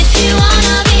 If you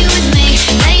wanna be with me,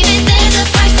 baby, there's a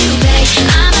price to pay.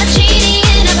 I'm a genie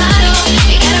in a bottle.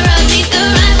 You gotta rub me the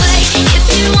right way. If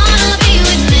you wanna be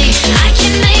with me, I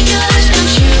can make your wish come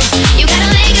true. You gotta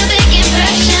make a big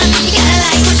impression. You gotta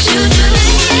like what you do.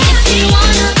 If you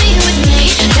wanna be with me,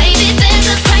 baby, there's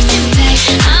a price to pay.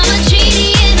 I'm a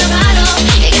genie in a bottle.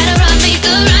 You gotta rub me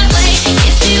the right way.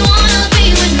 If you wanna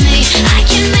be with me, I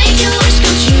can make your wish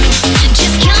come true.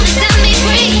 Just come and set me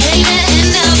free, baby,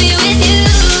 and I'll be with you.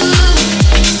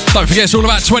 Don't forget, it's all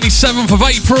about 27th of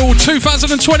April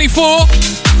 2024.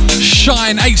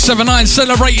 Shine 879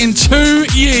 celebrating 2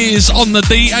 years on the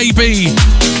DAB.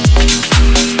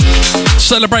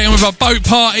 Celebrating with a boat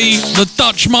party, the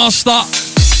Dutch Master.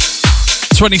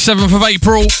 27th of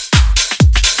April.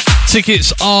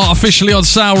 Tickets are officially on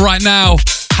sale right now.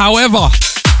 However,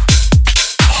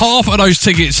 half of those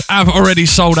tickets have already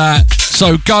sold out.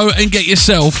 So go and get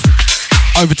yourself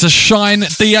over to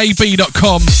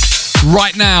shinedab.com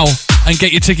right now and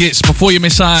get your tickets before you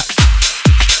miss out.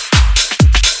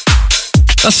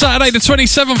 That's Saturday the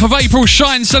 27th of April.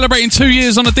 Shine celebrating 2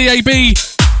 years on the DAB.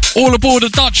 All aboard the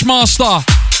Dutch Master.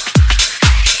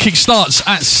 Kick starts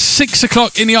at 6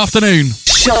 o'clock in the afternoon.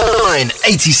 Shine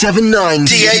 87.9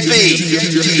 DAB.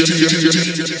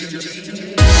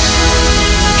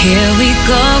 Here we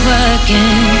go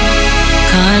again,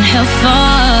 can't help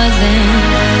falling.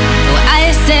 Though I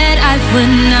said I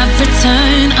would not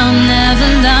return, I'll never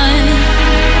lie.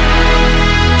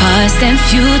 Past and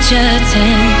future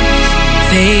tense,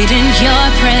 fade in your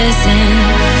presence.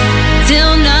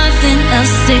 Till nothing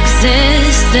else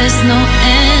exists, there's no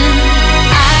end.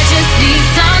 I just need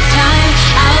some time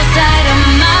outside of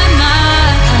my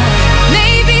mind.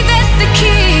 Maybe that's the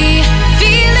key.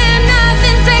 Feeling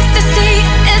nothing's ecstasy,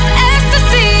 it's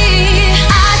ecstasy.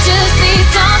 I just need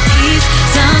some peace,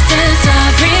 some sense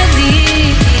of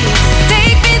relief.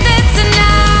 Take me there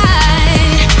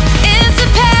tonight, into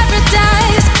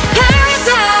paradise, paradise.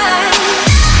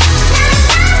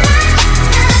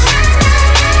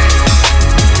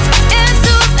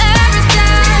 Into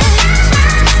paradise,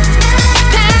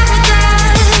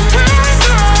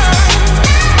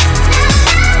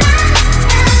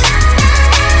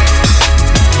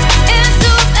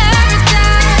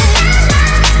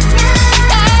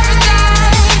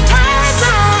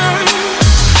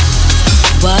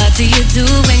 what do you do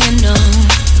when you know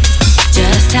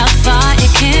just how far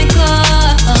it can go?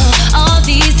 All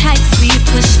these heights we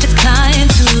push to climb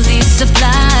to the sublime.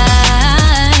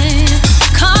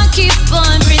 Can't keep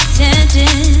on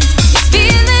pretending this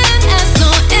feeling has no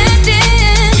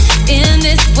ending. In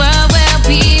this world where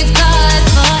we got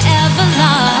forever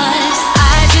lost,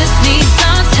 I just need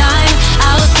some time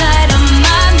outside of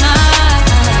my mind.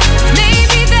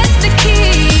 Maybe that's the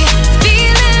key.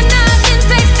 Feeling nothing's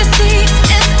ecstasy,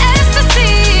 it's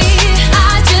ecstasy.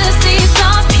 I just need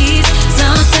some peace,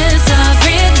 some sense of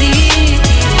relief.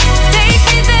 Take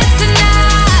me there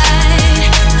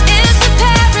tonight, into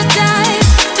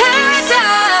paradise,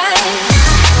 paradise.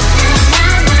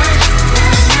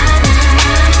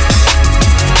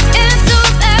 Into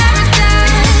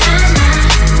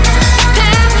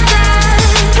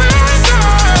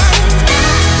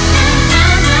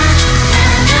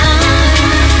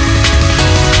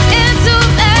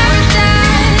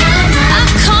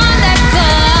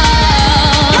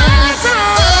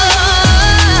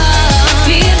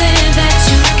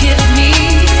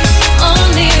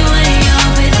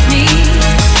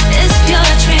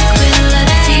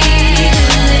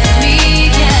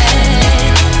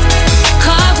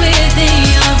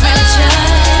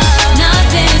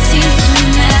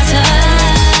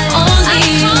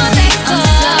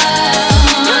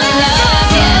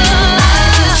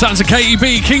Sounds of Katie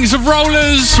B, Kings of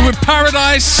Rollers with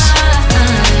Paradise.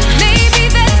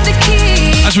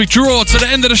 As we draw to the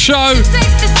end of the show,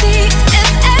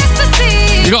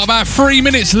 you got about 3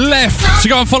 minutes left to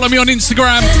go and follow me on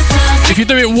Instagram. If you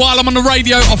do it while I'm on the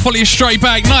radio, I'll follow you straight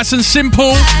back. Nice and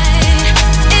simple.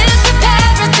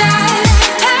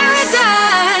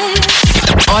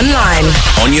 Online,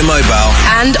 On your mobile.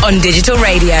 and on digital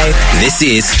radio. This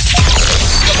is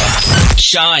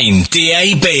Shine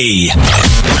DAB.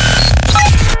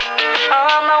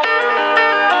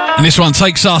 And this one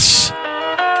takes us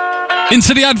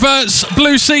into the adverts.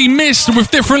 Blue Sea Mist with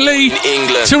Differently.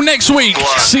 England. Till next week.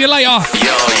 See you later.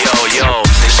 Yo,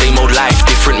 same old life,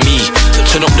 different me.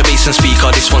 Turn up the bass and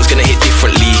speaker, this one's gonna hit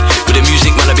differently. With the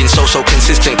music, man, I've been so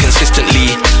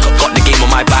consistently. Got the game on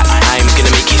my back, I'm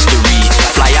gonna make history.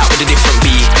 Fly out with a different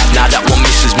beat, now that one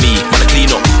misses me. Wanna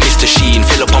clean up Mr. Sheen,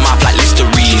 fill up on my like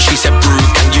Listerine. She said, Brew,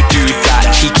 can you do that?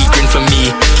 Cheeky grin for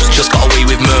me. Just got away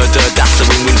with murder, that's a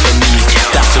win-win for me.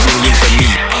 That's a win-win for me.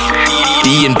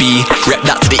 D&B, rep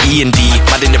that to the E&D.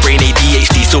 Mad in the brain,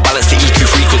 ADHD, still balance the EQ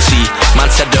frequency.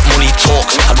 Man said that money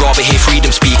talks, I'd rather hear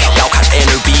freedom speak. Y'all catch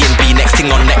N-O-B&B, next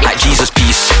thing on neck like Jesus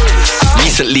peace.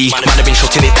 Recently, man have been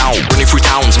shutting it down. Running through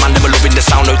towns, man them are loving the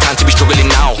sound. No time to be struggling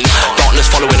now. Darkness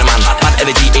following a man, bad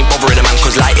energy ain't bothering a man.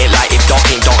 Cause light it, dark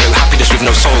ain't dark. No happiness with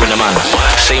no sorrow in a man.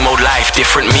 Same old life,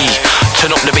 different me.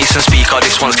 Turn up the bass and speaker,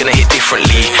 this one's gonna hit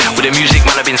differently. With the music,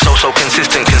 man, I've been so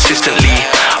consistently.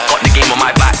 Got the game on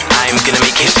my back, I'm gonna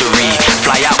make history.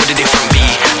 Fly out with a different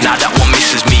beat, now that one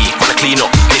misses me. Wanna clean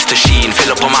up Mr. Sheen,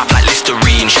 fill up on my like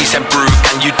Listerine. She said, Brew,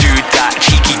 can you do that?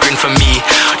 Cheeky grin for me.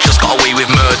 Just got away with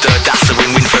murder, that's a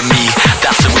win-win for me.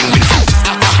 That's a win-win for me.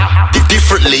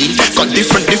 Differently, got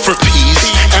different P's.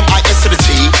 M-I-S to the T.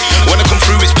 When I come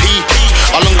through, it's P.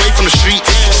 A long way from the street.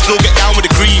 Still get down with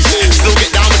the grease. Still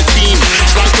get down with the team.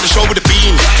 Slide to the show with the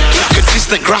beam.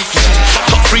 Consistent graft.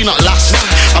 Top 3 not last.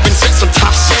 I've been set some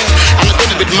tasks. And I've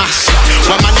done it with mass.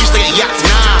 When man used to get yacked,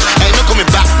 nah, ain't no coming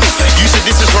back. You said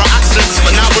this is for our accents,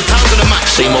 but now we're down to the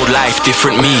max. Same old life,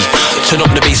 different me. Turn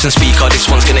up the bass and speaker, this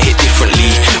one's gonna hit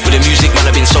differently. With the music, man,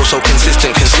 I've been so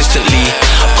consistently.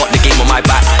 Got the game on my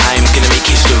back, I'm gonna make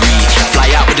history.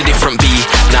 Fly out with a different B,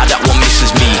 now that one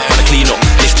misses me. Wanna clean up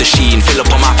Mr. Sheen, fill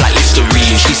up on my like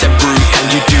Listerine. She said, Brew, can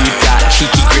you do that?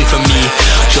 Cheeky grin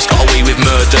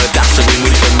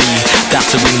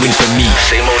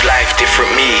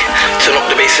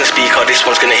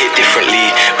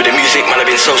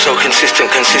so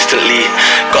consistent, consistently.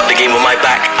 Got the game on my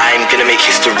back, I'm gonna make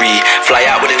history. Fly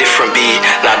out with a different B,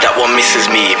 now that one misses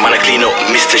me. Man, I clean up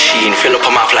Mr. Sheen, fill up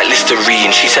her mouth like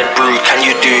Listerine. She said, Brew, can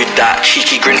you do that?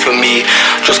 Cheeky grin for me.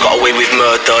 Just got away with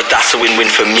murder, that's a win-win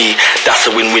for me. That's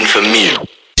a win-win for me.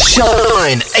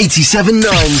 Shine 87.9.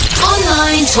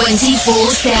 Online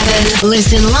 24/7.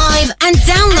 Listen live and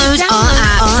download our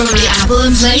app from the Apple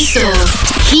and Play Store.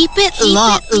 Keep it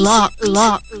locked. The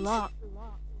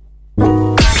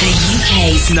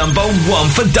UK's number one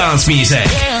for dance music.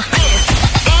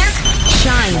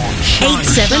 Shine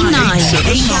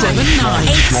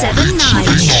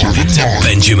 879.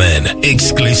 Benjamin,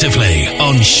 exclusively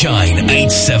on Shine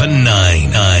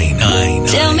 879.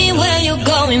 Tell me where you're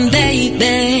going,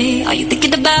 baby. Are you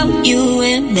thinking about you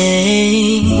and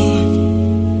me?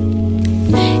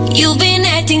 You've been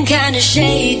acting kinda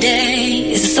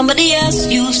shady. Is there somebody else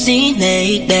you've seen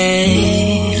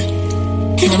lately?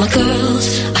 And all my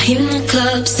girls are here in the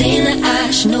club saying that I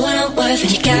should know what I'm worth.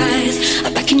 And you guys are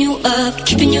backing you up,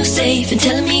 keeping you safe and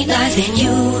telling me lies. And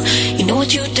you know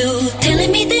what you do,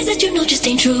 telling me things that you know just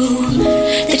ain't true.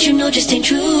 That you know just ain't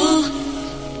true.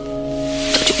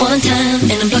 Told you one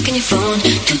time and I'm blocking your phone.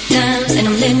 2 times and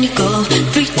I'm letting you go.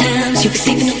 3 times you be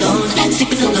sleeping alone,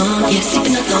 yeah,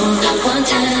 sleeping alone. 1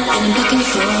 time and I'm blocking your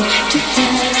phone. 2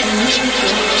 times and I'm letting you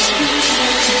go.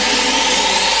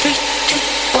 3, 2,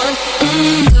 1.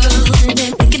 Girl, and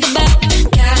then thinking about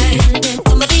guys, and then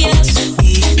somebody else, and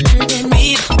then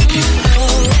me.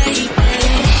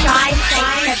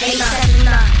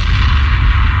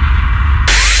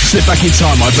 Slip back in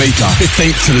time, Ibiza.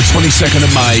 15th to the 22nd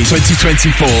of May,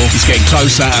 2024 is getting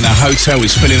closer and our hotel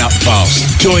is filling up fast.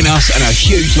 Join us and our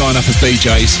huge lineup of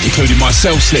DJs, including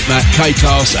myself, Slipmatt,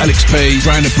 K-Class, Alex P,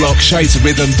 Brandon Block, Shades of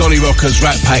Rhythm, Dolly Rockers,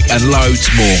 Rat Pack and loads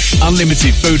more.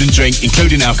 Unlimited food and drink,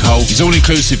 including alcohol, is all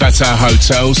inclusive at our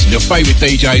hotels. Your favourite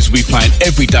DJs will be playing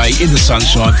every day in the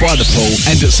sunshine, by the pool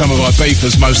and at some of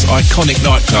Ibiza's most iconic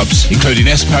nightclubs,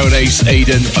 including S Paradise,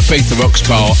 Eden, Ibiza Rocks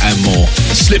Bar and more.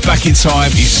 Slip back in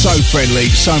time is so friendly,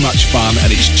 so much fun,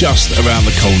 and it's just around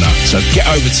the corner. So get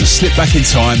over to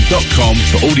slipbackintime.com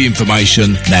for all the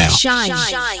information now. Shine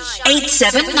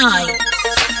 879.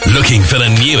 Looking for the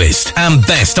newest and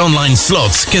best online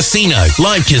slots, casino,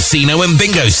 live casino and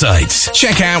bingo sites?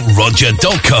 Check out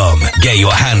Roger.com. Get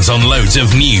your hands on loads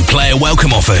of new player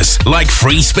welcome offers like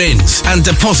free spins and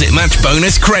deposit match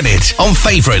bonus credit on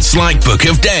favourites like Book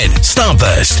of Dead,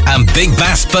 Starburst and Big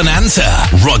Bass Bonanza.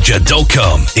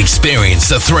 Roger.com. Experience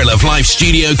the thrill of live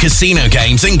studio casino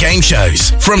games and game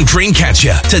shows from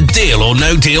Dreamcatcher to Deal or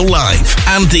No Deal Live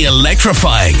and the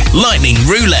electrifying Lightning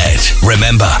Roulette.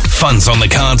 Remember, funds on the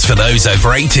cards for those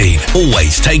over 18.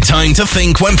 Always take time to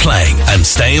think when playing and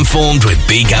stay informed with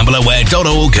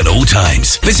begambleaware.org at all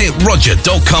times. Visit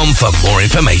roger.com for more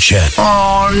information.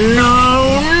 Oh,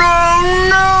 no.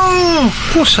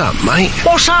 What's up, mate?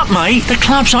 What's up, mate? The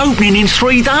club's opening in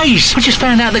 3 days. I just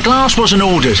found out the glass wasn't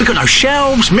ordered. We've got no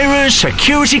shelves, mirrors,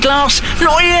 security glass.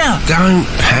 Not here. Don't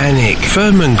panic.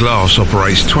 Furman Glass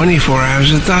operates 24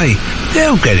 hours a day.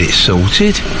 They'll get it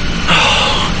sorted.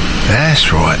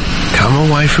 That's right. Come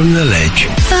away from the ledge.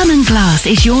 Furman Glass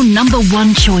is your number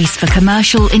one choice for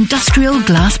commercial industrial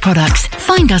glass products.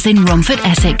 Find us in Romford,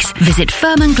 Essex. Visit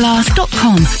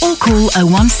furmanglass.com or call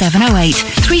 01708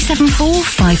 374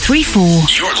 534.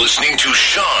 You're listening to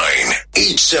Shine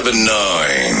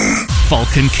 879.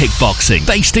 Falcon Kickboxing,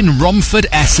 based in Romford,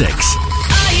 Essex.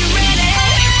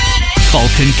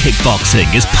 Falcon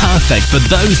Kickboxing is perfect for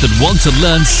those that want to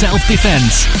learn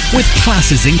self-defense with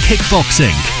classes in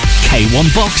kickboxing,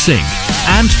 K1 boxing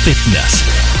and fitness.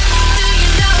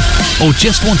 Or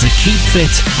just want to keep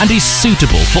fit and is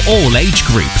suitable for all age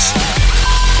groups.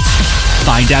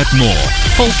 Find out more,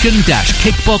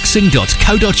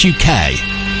 falcon-kickboxing.co.uk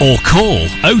or call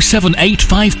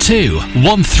 07852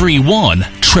 131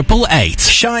 888.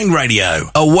 Shine Radio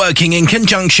are working in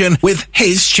conjunction with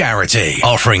His Charity,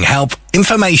 offering help,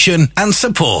 information and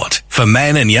support for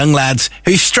men and young lads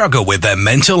who struggle with their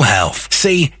mental health.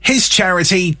 See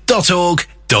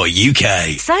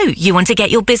hischarity.org.uk. So, you want to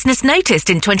get your business noticed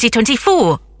in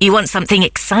 2024? You want something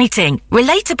exciting,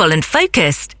 relatable and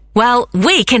focused? Well,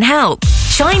 we can help.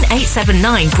 Shine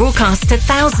 879 broadcasts to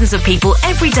thousands of people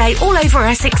every day all over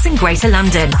Essex and Greater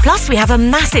London. Plus, we have a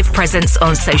massive presence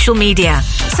on social media.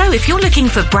 So if you're looking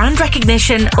for brand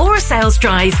recognition or a sales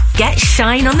drive, get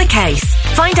Shine on the case.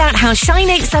 Find out how Shine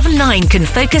 879 can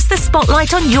focus the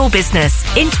spotlight on your business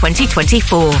in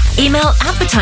 2024. Email advertising